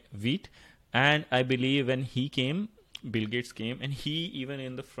 Okay, wheat. And I believe when he came, Bill Gates came, and he even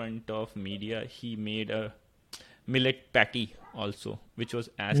in the front of media, he made a millet patty also, which was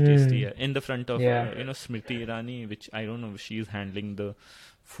as tasty Mm, in the front of yeah. Smriti Irani, which I don't know if she's handling the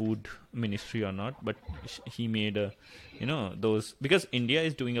food ministry or not, but he made a those because India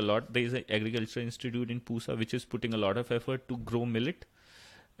is doing a lot. There is an agriculture institute in Pusa which is putting a lot of effort to grow millet,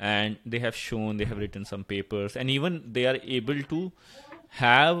 and they have written some papers, and even they are able to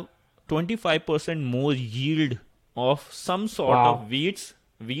have 25% more yield of some sort of Wow.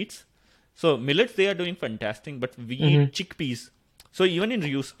 wheats. So millets they are doing fantastic, but Hmm. wheat, chickpeas. So even in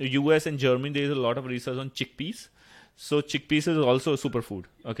US and Germany there is a lot of research on chickpeas. So chickpeas is also a superfood.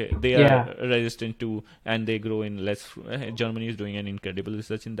 Okay, they are Yeah. resistant to, and they grow in less. Germany is doing an incredible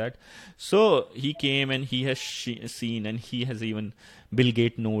research in that. So he came and he has seen, and he has even Bill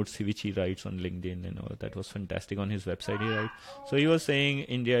Gates notes which he writes on LinkedIn. That was fantastic on his website. He writes. So he was saying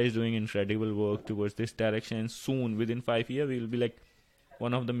India is doing incredible work towards this direction, and soon within 5 years we will be like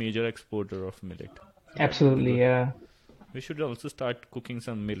one of the major exporter of millet. So that would be Absolutely. good. Yeah. We should also start cooking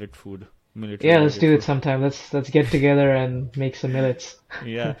some millet Yeah. Let's related do it food. sometime. Let's get together and make some millets.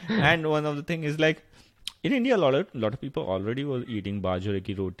 Yeah, and one of the thing is like in India, a lot of people already were eating bajra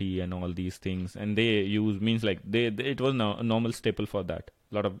ki roti and all these things, and they use means like it was a normal staple for that.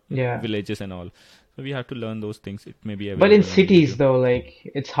 A lot of Yeah. villages and all, so we have to learn those things. It may be But in available on cities YouTube. though, like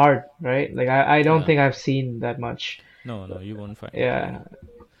it's hard, right? Like I don't Yeah, think I've seen that much. no, no, you won't find. Yeah.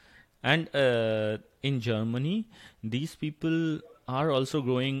 And in Germany, these people are also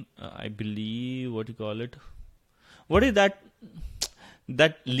growing, I believe, what you call it, what is that,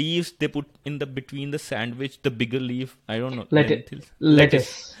 that leaves they put in the between the sandwich, the bigger leaf, I don't know, lentils, lettuce.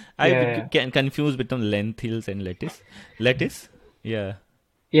 Lettuce. I Yeah, yeah, can confuse between lentils and lettuce. Yeah,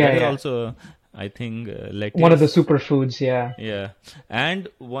 yeah, that is yeah. also, I think, One of the lettuce. superfoods. Yeah. Yeah, and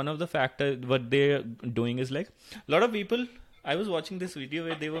one of the factor what they're doing is like a lot of people. I was watching this video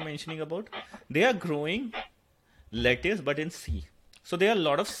where they were mentioning about they are growing lettuce but in sea. So there are a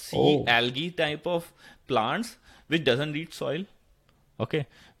lot of sea Oh. algae type of plants which doesn't need soil. Okay,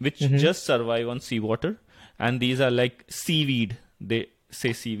 which Mm-hmm. just survive on seawater, and these are like seaweed. They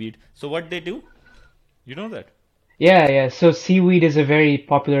say seaweed. So what they do, you know that? Yeah, yeah. So seaweed is a very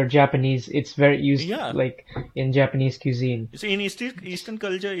popular Japanese. It's very used Yeah. like in Japanese cuisine. You see, in Eastern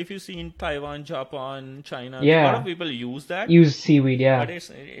culture, if you see in Taiwan, Japan, China, a lot of Yeah. people use that, Use seaweed. but Yeah.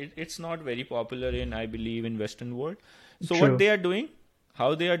 it's not very popular in, I believe, in Western world. So what True. they are doing,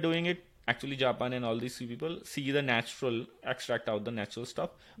 how they are doing it, actually Japan and all these people see the natural, extract out the natural stuff.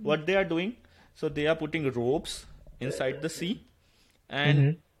 What they are doing, so they are putting ropes inside the sea, and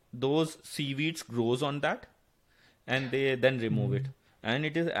Mm-hmm. those seaweeds grows on that, and they then remove it, and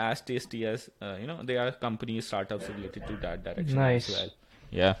it is as tasty as, there are companies, startups related to that direction as Nice. well.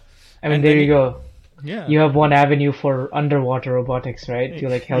 Yeah, I mean, and there then you go. yeah. You have one avenue for underwater robotics, right? To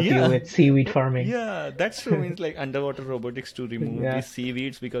like help you Yeah, with seaweed farming. yeah, that's true. Means like underwater robotics to remove Yeah. these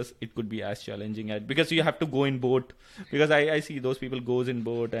seaweeds, because it could be as challenging as, because you have to go in boat. Because I see those people goes in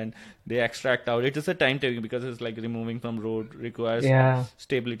boat and they extract out. It is a time taking, because it's like removing from road requires Yeah.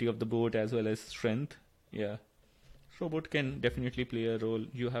 stability of the boat as well as strength. Yeah, robot can definitely play a role.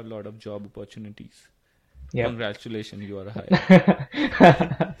 You have a lot of job opportunities. Yep. Congratulations, you are hired.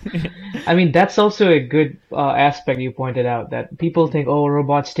 I mean, that's also a good aspect you pointed out that people think, oh,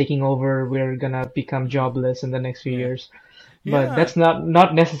 robots taking over, we're gonna become jobless in the next few Yeah, years. But yeah, that's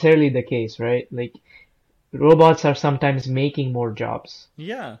not necessarily the case, right? Like robots are sometimes making more jobs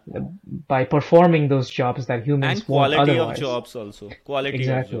yeah. by performing those jobs that And humans won't quality of otherwise. jobs also, quality of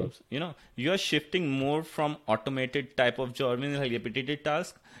Exactly. jobs, you are shifting more from automated type of job, means like repetitive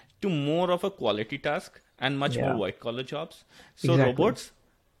task, to more of a quality task and much more Yeah, white collar jobs. So exactly. robots,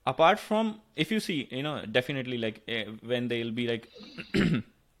 apart from, if you see, definitely like, when they'll be like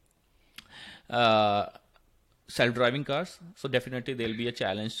uh, self-driving cars, so definitely there'll be a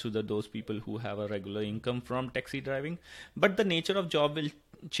challenge to those people who have a regular income from taxi driving. But the nature of job will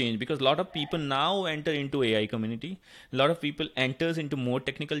change, because a lot of people now enter into AI community, a lot of people enters into more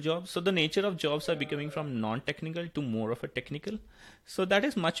technical jobs, so the nature of jobs are becoming from non-technical to more of a technical. So that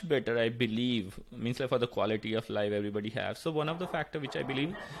is much better, I believe, means like for the quality of life everybody has. So one of the factor which I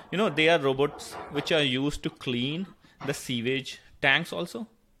believe, they are robots which are used to clean the sewage tanks also.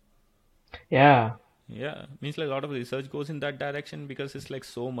 Yeah. Yeah, means like a lot of research goes in that direction, because it's like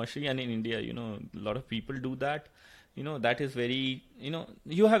so mushy, and in India, a lot of people do that. That is very,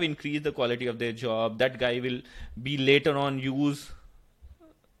 you have increased the quality of their job. That guy will be later on use,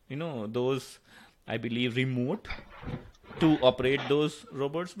 those, I believe, remote to operate those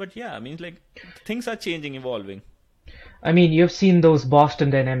robots. But yeah, means like things are changing, evolving. I mean, you've seen those Boston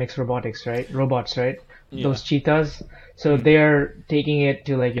Dynamics robotics, right? Robots, right? Yeah. Those cheetahs. So Hmm. they're taking it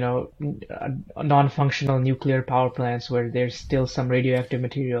to like, non-functional nuclear power plants where there's still some radioactive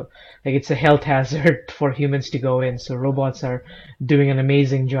material. Like it's a health hazard for humans to go in. So robots are doing an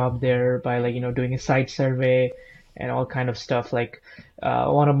amazing job there by like, doing a site survey and all kind of stuff. Like,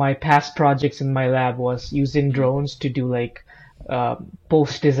 one of my past projects in my lab was using Hmm. drones to do like,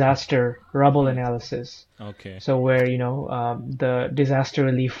 post-disaster rubble Hmm. analysis. Okay. So where, the disaster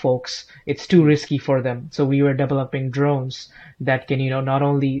relief folks, it's too Hmm. risky for them. So we were developing drones that can, not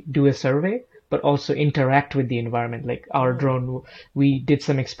only do a survey, but also interact with the environment. Like our Oh. drone, we did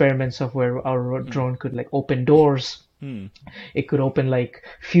some experiments of where our Hmm. drone could like open doors. Hmm. It could open like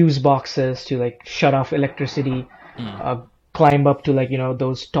fuse boxes to like shut off electricity, Hmm. uh, climb up to like,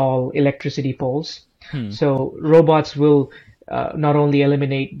 those tall electricity poles. Hmm. So robots will not only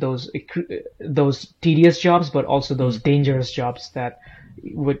eliminate those tedious jobs, but also Hmm. those dangerous jobs that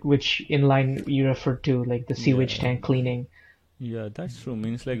which in line you referred to, like the sewage Yeah. tank cleaning. Yeah, that's true.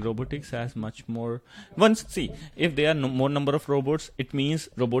 Means like robotics has much more. Once see, if there are more number of robots, it means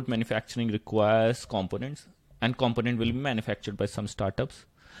robot manufacturing requires components, and component will be manufactured by some startups,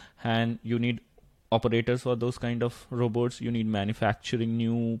 and you need operators for those kind of robots. You need manufacturing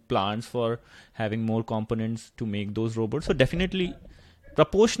new plants for having more components to make those robots. So definitely,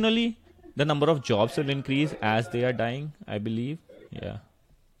 proportionally, the number of jobs will increase as they are dying, I believe. Yeah.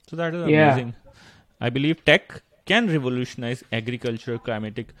 So that is Yeah, amazing. I believe tech can revolutionize agriculture,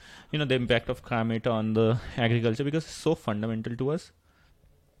 climatic, the impact of climate on the agriculture, because it's so fundamental to us.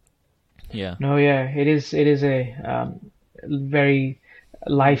 Yeah. No, yeah, it is a very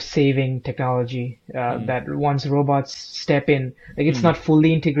life-saving technology that once robots step in, like it's not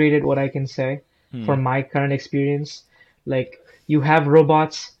fully integrated, what I can say from my current experience. Like you have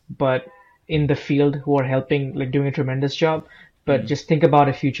robots, but in the field who are helping, like doing a tremendous job. But just think about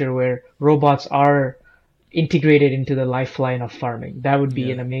a future where robots are integrated into the lifeline of farming. That would be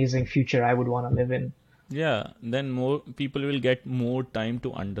Yeah. an amazing future I would want to live in. Yeah, then more people will get more time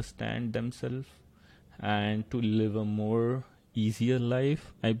to understand themselves and to live a more easier life.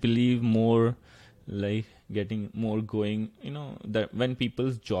 I believe more like getting more going, that when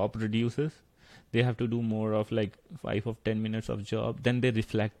people's job reduces, they have to do more of like 5 or 10 minutes of job, then they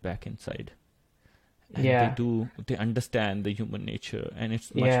reflect back inside and Yeah, they understand the human nature, and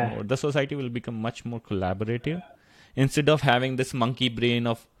it's much yeah, more, the society will become much more collaborative instead of having this monkey brain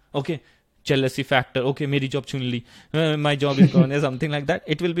of, okay, jealousy factor, okay, meri job chun li, my job is gone, or something like that.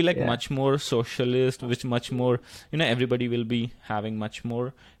 It will be like yeah. much more socialist, which much more, everybody will be having much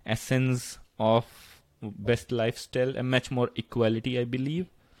more essence of best lifestyle and much more equality, I believe,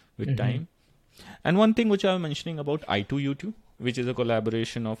 with Hmm. time. And one thing which I was mentioning about I2U2, which is a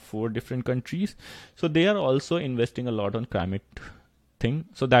collaboration of 4 different countries, so they are also investing a lot on climate thing.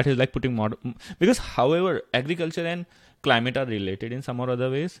 So that is like putting more, because however agriculture and climate are related in some or other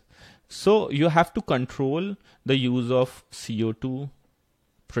ways. So you have to control the use of CO2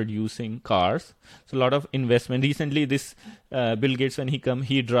 producing cars. So a lot of investment. Recently, this Bill Gates, when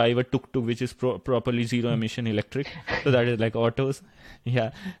he drive a tuk-tuk which is properly zero emission electric. So that is like autos.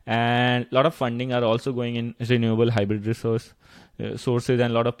 Yeah, and a lot of funding are also going in renewable hybrid sources,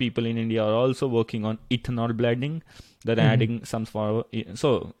 and a lot of people in India are also working on ethanol blending. They're Hmm. adding some sort of,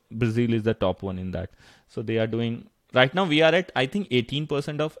 so Brazil is the top one in that. So they are doing. Right now we are at, I think,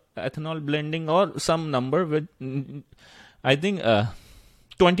 18% of ethanol blending or some number with, I think,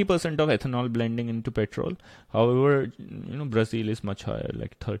 20% of ethanol blending into petrol. However, Brazil is much higher,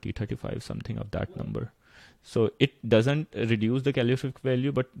 like 30, 35, something of that number. So it doesn't reduce the calorific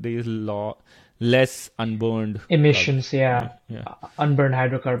value, but there is less unburned carbon. Emissions, Yeah, yeah, yeah. unburned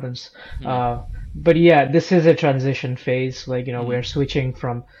hydrocarbons. Hmm. But yeah, this is a transition phase. Like, Hmm. we're switching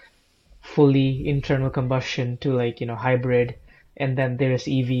from fully internal combustion to like, hybrid, and then there's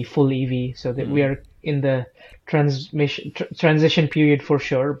EV, full EV. So that we Hmm. are in the transition period for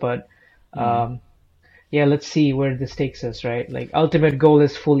sure. But Hmm. um, yeah, let's see where this takes us, right? Like, ultimate goal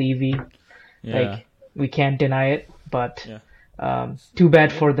is full EV. Yeah. Like, we can't deny it, but Yeah. too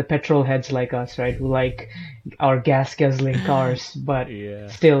bad Yeah. for the petrol heads like us, right? Who like our gas guzzling cars, but Yeah.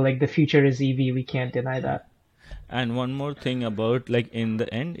 still, like, the future is EV. We can't deny Yeah. that. And one more thing about, like, in the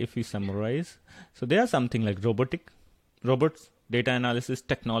end, if we summarize, so there are something like robots, data analysis,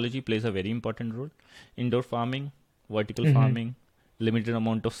 technology plays a very important role. Indoor farming, vertical Hmm. farming, limited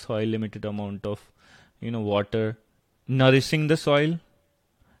amount of soil, limited amount of, water, nourishing the soil,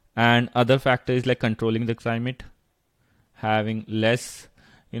 and other factors like controlling the climate, having less,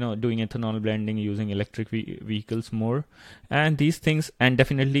 doing ethanol blending, using electric vehicles more, and these things, and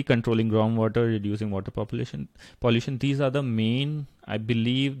definitely controlling groundwater, reducing water pollution. These are the main, I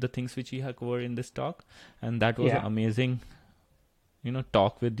believe, the things which we have covered in this talk, and that was an Yeah. amazing,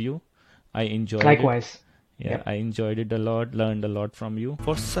 talk with you. I enjoyed it. Likewise. Yeah, Yep. I enjoyed it a lot, learned a lot from you.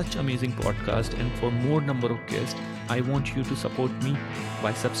 For such amazing podcast and for more number of guests, I want you to support me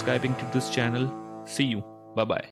by subscribing to this channel. See you. Bye bye.